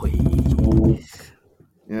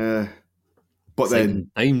 Yeah, but exciting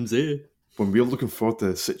then times, when we're looking forward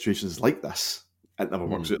to situations like this, it never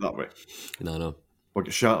works out that way. No. We'll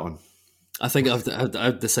get shot on. I think I've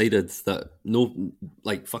decided that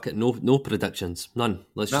no predictions, none.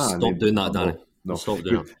 Let's just stop doing that, Danny. No. Stop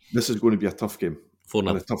doing that. This is going to be a tough game. 4-0.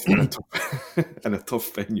 In a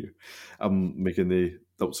tough venue. I'm making the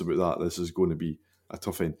doubts about that. This is going to be a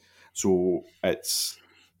tough end. So I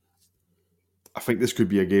think this could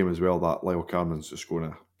be a game as well that Lyle Carman's just going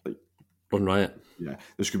to run riot. Yeah,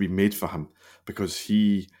 this could be made for him because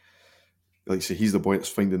he, like I say, he's the boy that's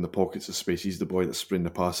finding the pockets of space. He's the boy that's spraying the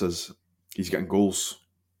passes. He's getting goals.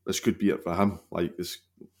 This could be it for him. Like this,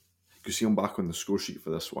 you could see him back on the score sheet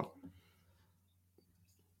for this one.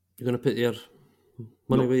 You're going to put your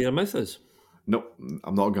money where your mouth is? No,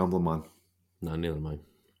 I'm not a gambling man. No, neither am I.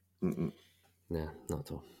 Nah, not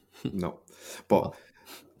at all. No, but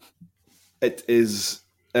it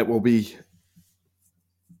will be.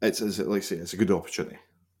 It's like I say, it's a good opportunity.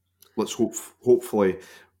 Let's hopefully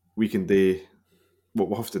we can do what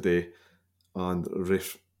we'll have to do, and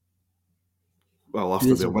Riff. Well,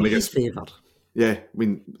 after the win against favour. Yeah, I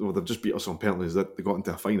mean, they've just beat us on penalties. That they got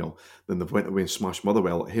into a final, then they went away and smashed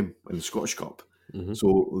Motherwell at him in the Scottish Cup.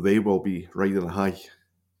 So they will be riding a high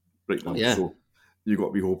right now. Yeah. So you got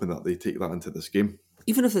to be hoping that they take that into this game.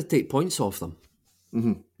 Even if they take points off them.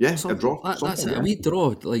 Yeah, a draw. That's it. We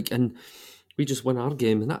draw, and we just win our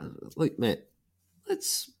game, and that, mate,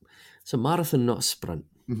 it's a marathon, not a sprint.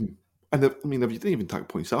 And if you didn't even take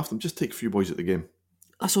points off them, just take a few boys at the game.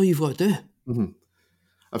 That's all you've got to do.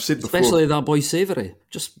 I've said before, especially that boy Savoury,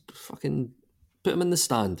 just fucking put him in the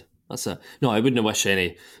stand. That's it. No, I wouldn't wish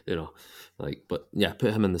any, but yeah,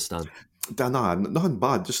 put him in the stand. Nah, nothing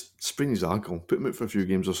bad. Just sprain his ankle, put him out for a few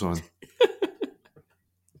games or something.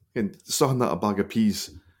 And something that a bag of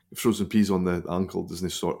frozen peas on the ankle doesn't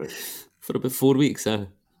sort it. For about 4 weeks, put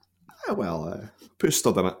a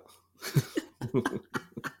stud in it.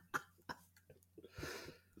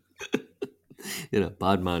 You're a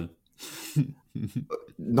bad man.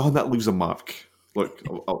 Nothing that leaves a mark. Look,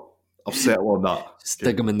 I'll settle on that.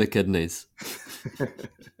 Stick him in the kidneys.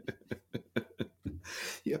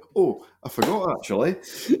 Yeah. Oh, I forgot actually.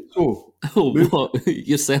 So, Oh, what?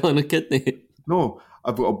 You're selling a kidney? no,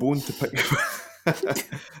 I've got a bone to pick.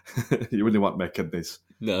 You wouldn't want my kidneys.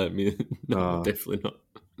 No, I mean, no, definitely not.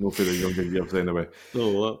 No, for the younger years anyway.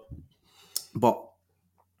 Oh, what? But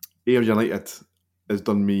Ayr United has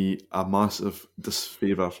done me a massive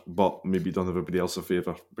disfavour, but maybe done everybody else a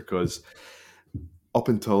favour, because up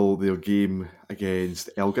until their game against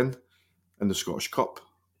Elgin in the Scottish Cup,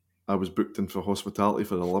 I was booked in for hospitality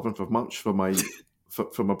for the 11th of March for my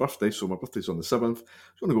for my birthday. So my birthday's on the 7th. I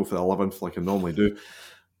was going to go for the 11th like I normally do, and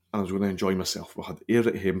I was going to enjoy myself. We had Ayr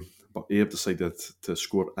at home, but Ayr decided to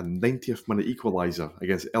score a 90th minute equaliser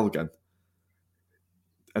against Elgin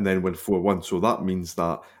and then win 4-1. So that means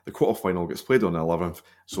that the quarter-final gets played on the 11th,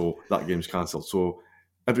 so that game's cancelled. So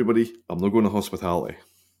everybody, I'm not going to hospitality.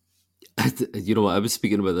 You know what? I was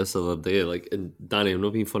speaking about this the other day, like, and Danny, I'm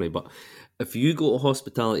not being funny, but if you go to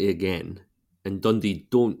hospitality again and Dundee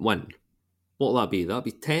don't win, what'll that be? That'll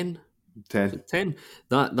be 10? 10. 10.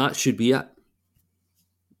 That should be it.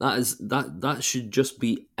 That should just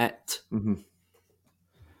be it. Mm-hmm.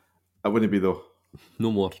 It wouldn't be though.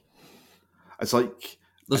 No more. It's like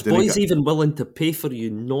there's boys even willing to pay for you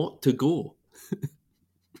not to go.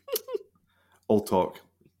 All talk.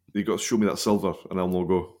 You got to show me that silver, and I'll not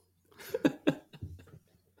go.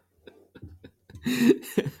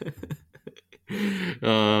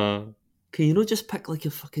 Can you not just pick like a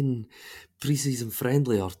fucking pre-season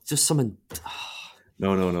friendly or just something?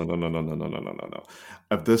 No.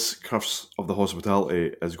 If this curse of the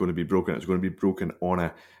hospitality is going to be broken, it's going to be broken on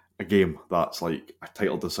a game that's like a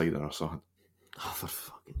title decider or something. Oh, for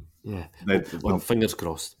fucking yeah. Then, well, fingers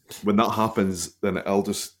crossed. When that happens, then I'll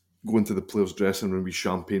just go into the players' dressing room with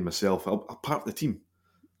champagne myself. I'll part the team.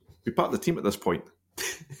 Be part of the team at this point.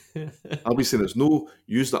 I'll be saying it's no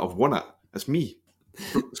yous that have won it. It's me.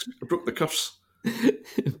 I broke the curse.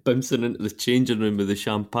 Bouncing into the changing room with the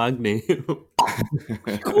champagne.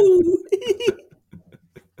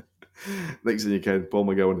 Next thing you can, Paul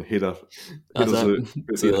McGowan, header.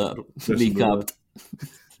 See you later. Kneecapped.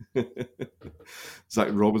 Zach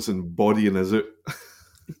Robinson bodying us out.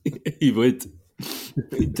 He would.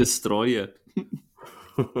 He'd destroy you.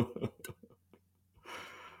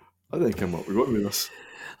 I didn't come up. We got to do this.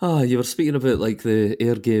 Oh, you were speaking about like the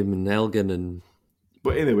Ayr game and Elgin and.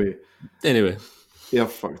 But anyway, yeah,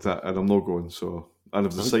 fucked it, and I'm not going. So, and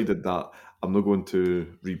I've decided that I'm not going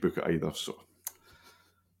to rebook it either. So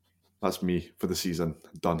that's me for the season.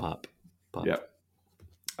 Done. Pap. Yeah.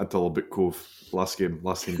 Until I book Cove. Last game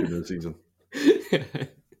of the season.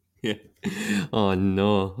 Yeah. Oh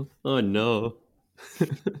no.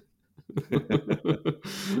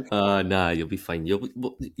 Nah, you'll be fine.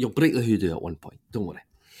 You'll break the hoodoo at one point. Don't worry.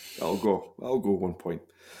 I'll go 1 point.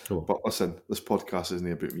 But listen, this podcast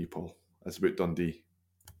isn't about me, Paul. It's about Dundee.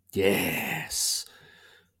 Yes.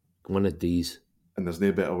 One of these. And there's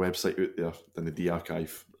no better website out there than the D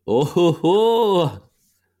Archive. Oh ho ho!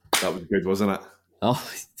 That was good, wasn't it? Oh,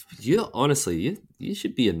 honestly, you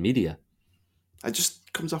should be in media. It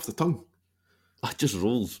just comes off the tongue. It just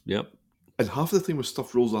rolls, yep. And half the time when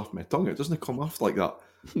stuff rolls off my tongue, it doesn't come off like that.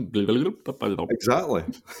 Exactly.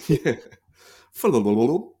 Yeah.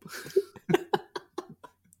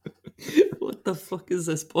 What the fuck is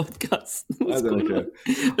this podcast? I don't care.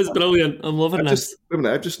 It's brilliant. I'm loving this. Wait a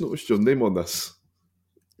minute, I've just noticed your name on this.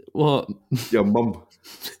 What? Your mum.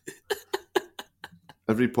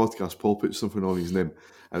 Every podcast, Paul puts something on his name,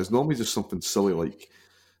 and it's normally just something silly like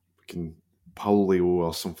fucking polio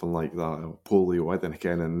or something like that, or polio, I don't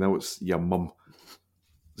know, and now it's your mum.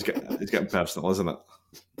 It's getting personal, isn't it?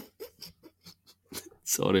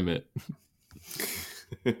 Sorry, mate.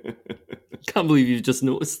 Can't believe you've just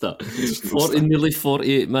noticed that. Nearly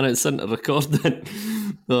 48 minutes into recording.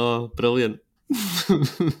 Oh, brilliant. It's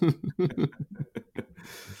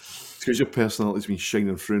because your personality's been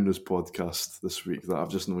shining through in this podcast this week that I've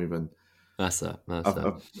just not even... That's it.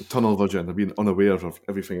 I've tunnel vision. I've been unaware of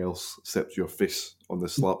everything else except your face on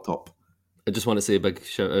this laptop. I just want to say a big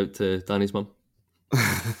shout out to Danny's mum.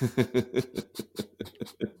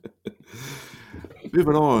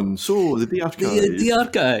 Moving on. So, the D Archive. The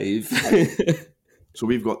Archive. So,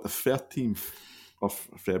 we've got the 13th of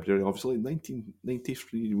February, obviously,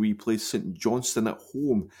 1993. We played St Johnstone at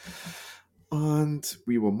home. And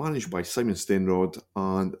we were managed by Simon Steinrod.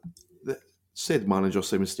 And the said manager,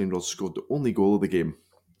 Simon Steinrod, scored the only goal of the game.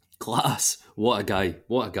 Class. What a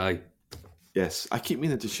guy. Yes. I keep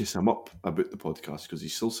meaning to chase him up about the podcast because he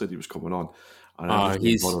still said he was coming on. And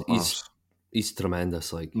he's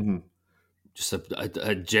tremendous. Like, just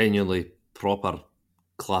a genuinely proper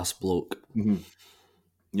class bloke.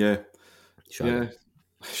 Yeah. Shaggy.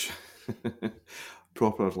 Yeah.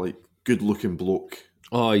 Proper, like, good-looking bloke.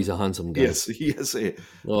 Oh, he's a handsome guy. Yes, he is.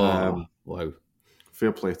 Oh, wow.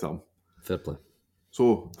 Fair play to him. Fair play.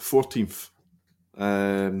 So, 14th. Happy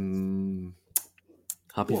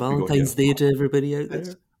What have we got Valentine's here? Day to everybody out It's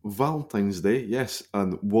there. Valentine's Day, yes.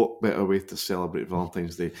 And what better way to celebrate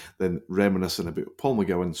Valentine's Day than reminiscing about Paul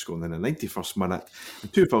McGowan scoring in the 91st minute in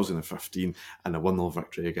 2015 and a 1-0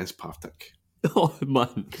 victory against Partick. Oh,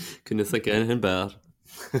 man. Couldn't think of anything better.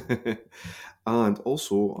 And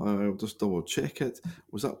also, I'll just double check it.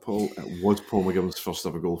 Was that Paul? It was Paul McGowan's first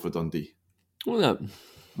ever goal for Dundee. What that?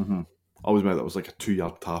 I always meant that was like a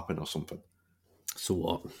 2-yard tap-in or something. So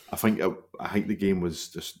what? I think the game was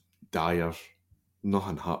just dire,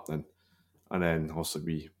 nothing happening, and then also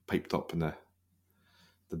we piped up in the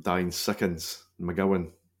dying seconds.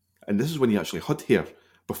 McGowan, and this is when he actually had hair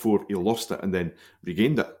before he lost it and then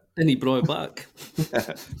regained it. And he brought it back.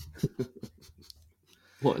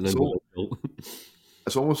 What an individual.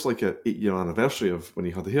 It's almost like an 8-year anniversary of when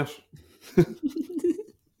he had hair.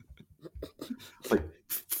 Like,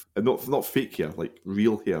 not fake hair, like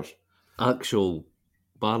real hair. Actual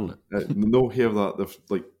Barnett. No hair that they've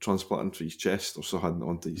like transplanted to his chest or so hadn't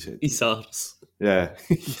onto his head. His arse. Yeah.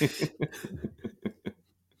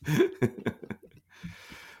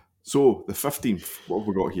 So, the 15th, what have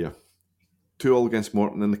we got here? 2-2 against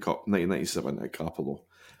Morton in the Cup, 1997 at Capello.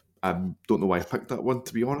 I don't know why I picked that one,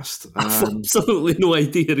 to be honest. I've absolutely no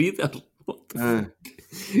idea either. What the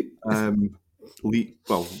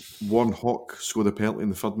Warren Hawk scored a penalty in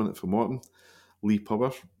the 3rd minute for Morton. Lee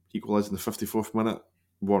Power equalised in the 54th minute.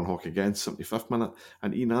 Warren Hawk again, 75th minute.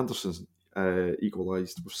 And Ian Anderson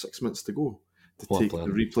equalised with 6 minutes to go to take the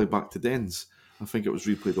replay back to Dens. I think it was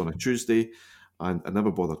replayed on a Tuesday, and I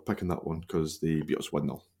never bothered picking that one because they beat us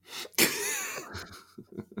 1-0.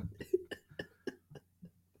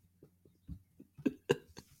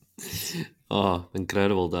 Oh,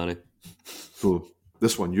 incredible, Danny. So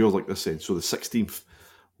this one, you're like this then. So the 16th,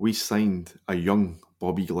 we signed a young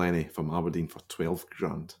Bobby Glennie from Aberdeen for 12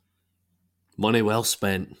 grand. Money well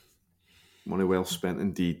spent. Money well spent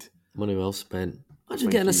indeed. Money well spent. Imagine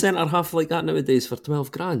getting a centre half like that nowadays for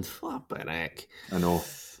 12 grand. Flippin' heck. I know.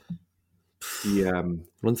 He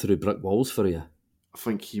run through brick walls for you. I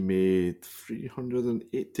think he made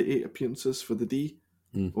 388 appearances for the D.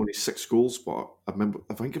 Only 6 goals, but I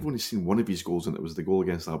think I've only seen one of his goals, and it was the goal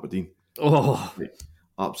against Aberdeen. Oh, like,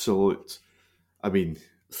 absolute! I mean,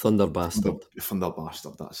 thunder bastard. Thunder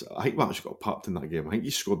bastard. That's it. I think we actually got papped in that game. I think he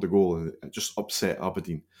scored the goal, and it just upset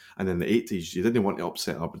Aberdeen. And in the 80s, you didn't want to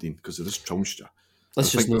upset Aberdeen because they just trounced you.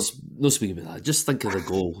 Let's just no speaking about that. Just think of the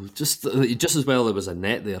goal. Just as well there was a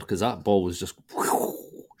net there because that ball was just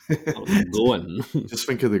going. Just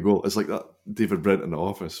think of the goal. It's like that David Brent in The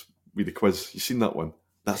Office with the quiz. You seen that one?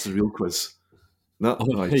 That's the real quiz. No,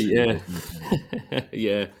 yeah.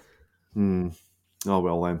 Yeah. Oh,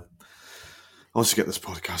 well then. I'll just get this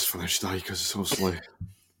podcast finished, because obviously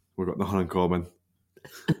we've got nothing in common.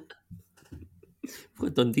 We've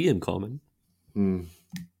got Dundee in common.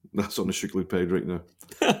 That's on the sugar peg right now.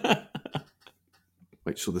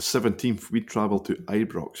 Right, so the 17th, we travelled to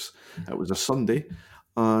Ibrox. It was a Sunday,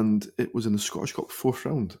 and it was in the Scottish Cup 4th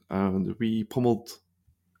round, and we pummeled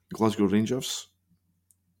Glasgow Rangers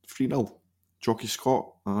 3-0. Jockey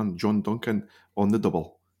Scott and John Duncan on the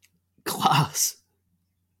double. Class.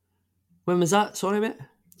 When was that? Sorry, mate?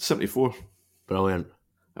 74. Brilliant.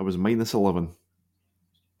 It was minus 11.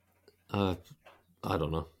 I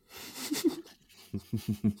don't know.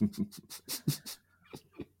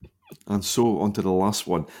 And so on to the last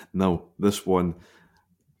one. Now, this one,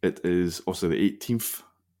 it is also the 18th,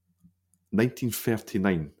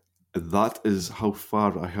 1939. That is how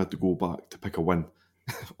far I had to go back to pick a win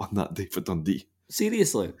on that day for Dundee.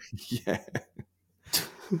 Seriously? Yeah.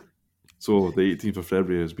 So the 18th of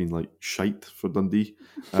February has been like shite for Dundee.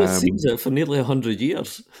 It seems it for nearly 100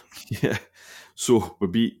 years. Yeah. So we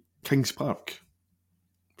beat Kings Park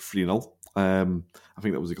 3-0. I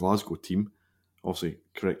think that was the Glasgow team. Obviously,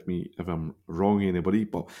 correct me if I'm wrong, anybody,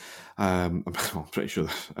 but I'm pretty sure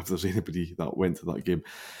that if there's anybody that went to that game,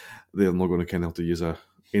 they're not going to kind of have to use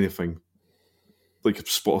anything like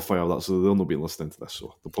Spotify or that, so they'll not be listening to this.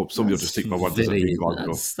 So somebody will just take my word as it being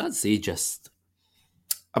Glasgow. That's ageist.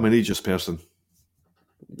 I'm an ageist person.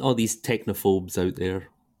 All these technophobes out there.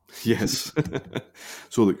 Yes.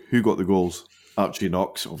 So look, who got the goals? Archie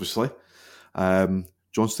Knox, obviously.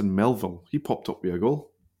 Johnston Melville, he popped up with a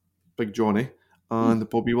goal. Big Johnny. And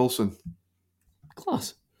Bobby Wilson.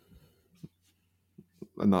 Class.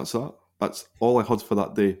 And that's that. That's all I had for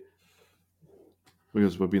that day.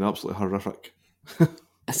 Because we've been absolutely horrific.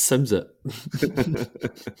 That sounds it.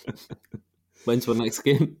 When's our next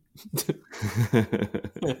game?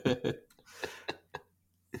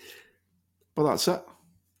 But that's it.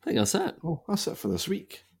 I think that's it. Oh, that's it for this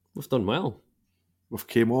week. We've done well. We've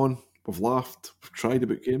came on, we've laughed, we've tried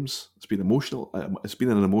about games. It's been emotional. It's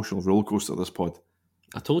been an emotional roller coaster, this pod.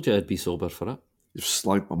 I told you I'd be sober for it. You've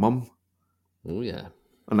slagged my mum. Oh, yeah.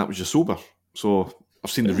 And that was you sober. So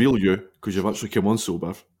I've seen the real you, because you've actually come on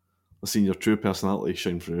sober. I've seen your true personality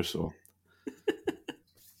shine through, so...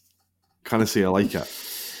 Can't say I like it.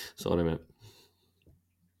 Sorry, mate.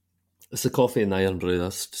 It's the coffee and the iron brew.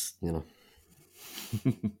 That's just,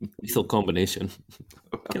 lethal combination.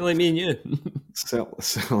 Kind of like me and you.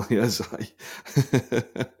 Certainly is, aye.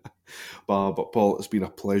 But Paul, it's been a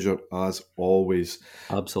pleasure as always.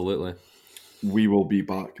 Absolutely. We will be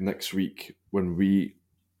back next week when we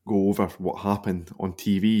go over what happened on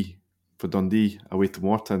TV for Dundee away to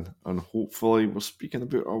Morton, and hopefully we're speaking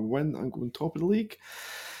about our win and going top of the league.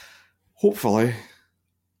 Hopefully,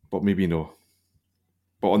 but maybe no.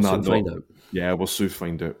 But on that note, find out. Yeah, we'll soon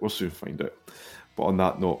find out. But on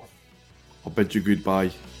that note, I'll bid you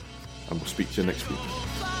goodbye, and we'll speak to you next week.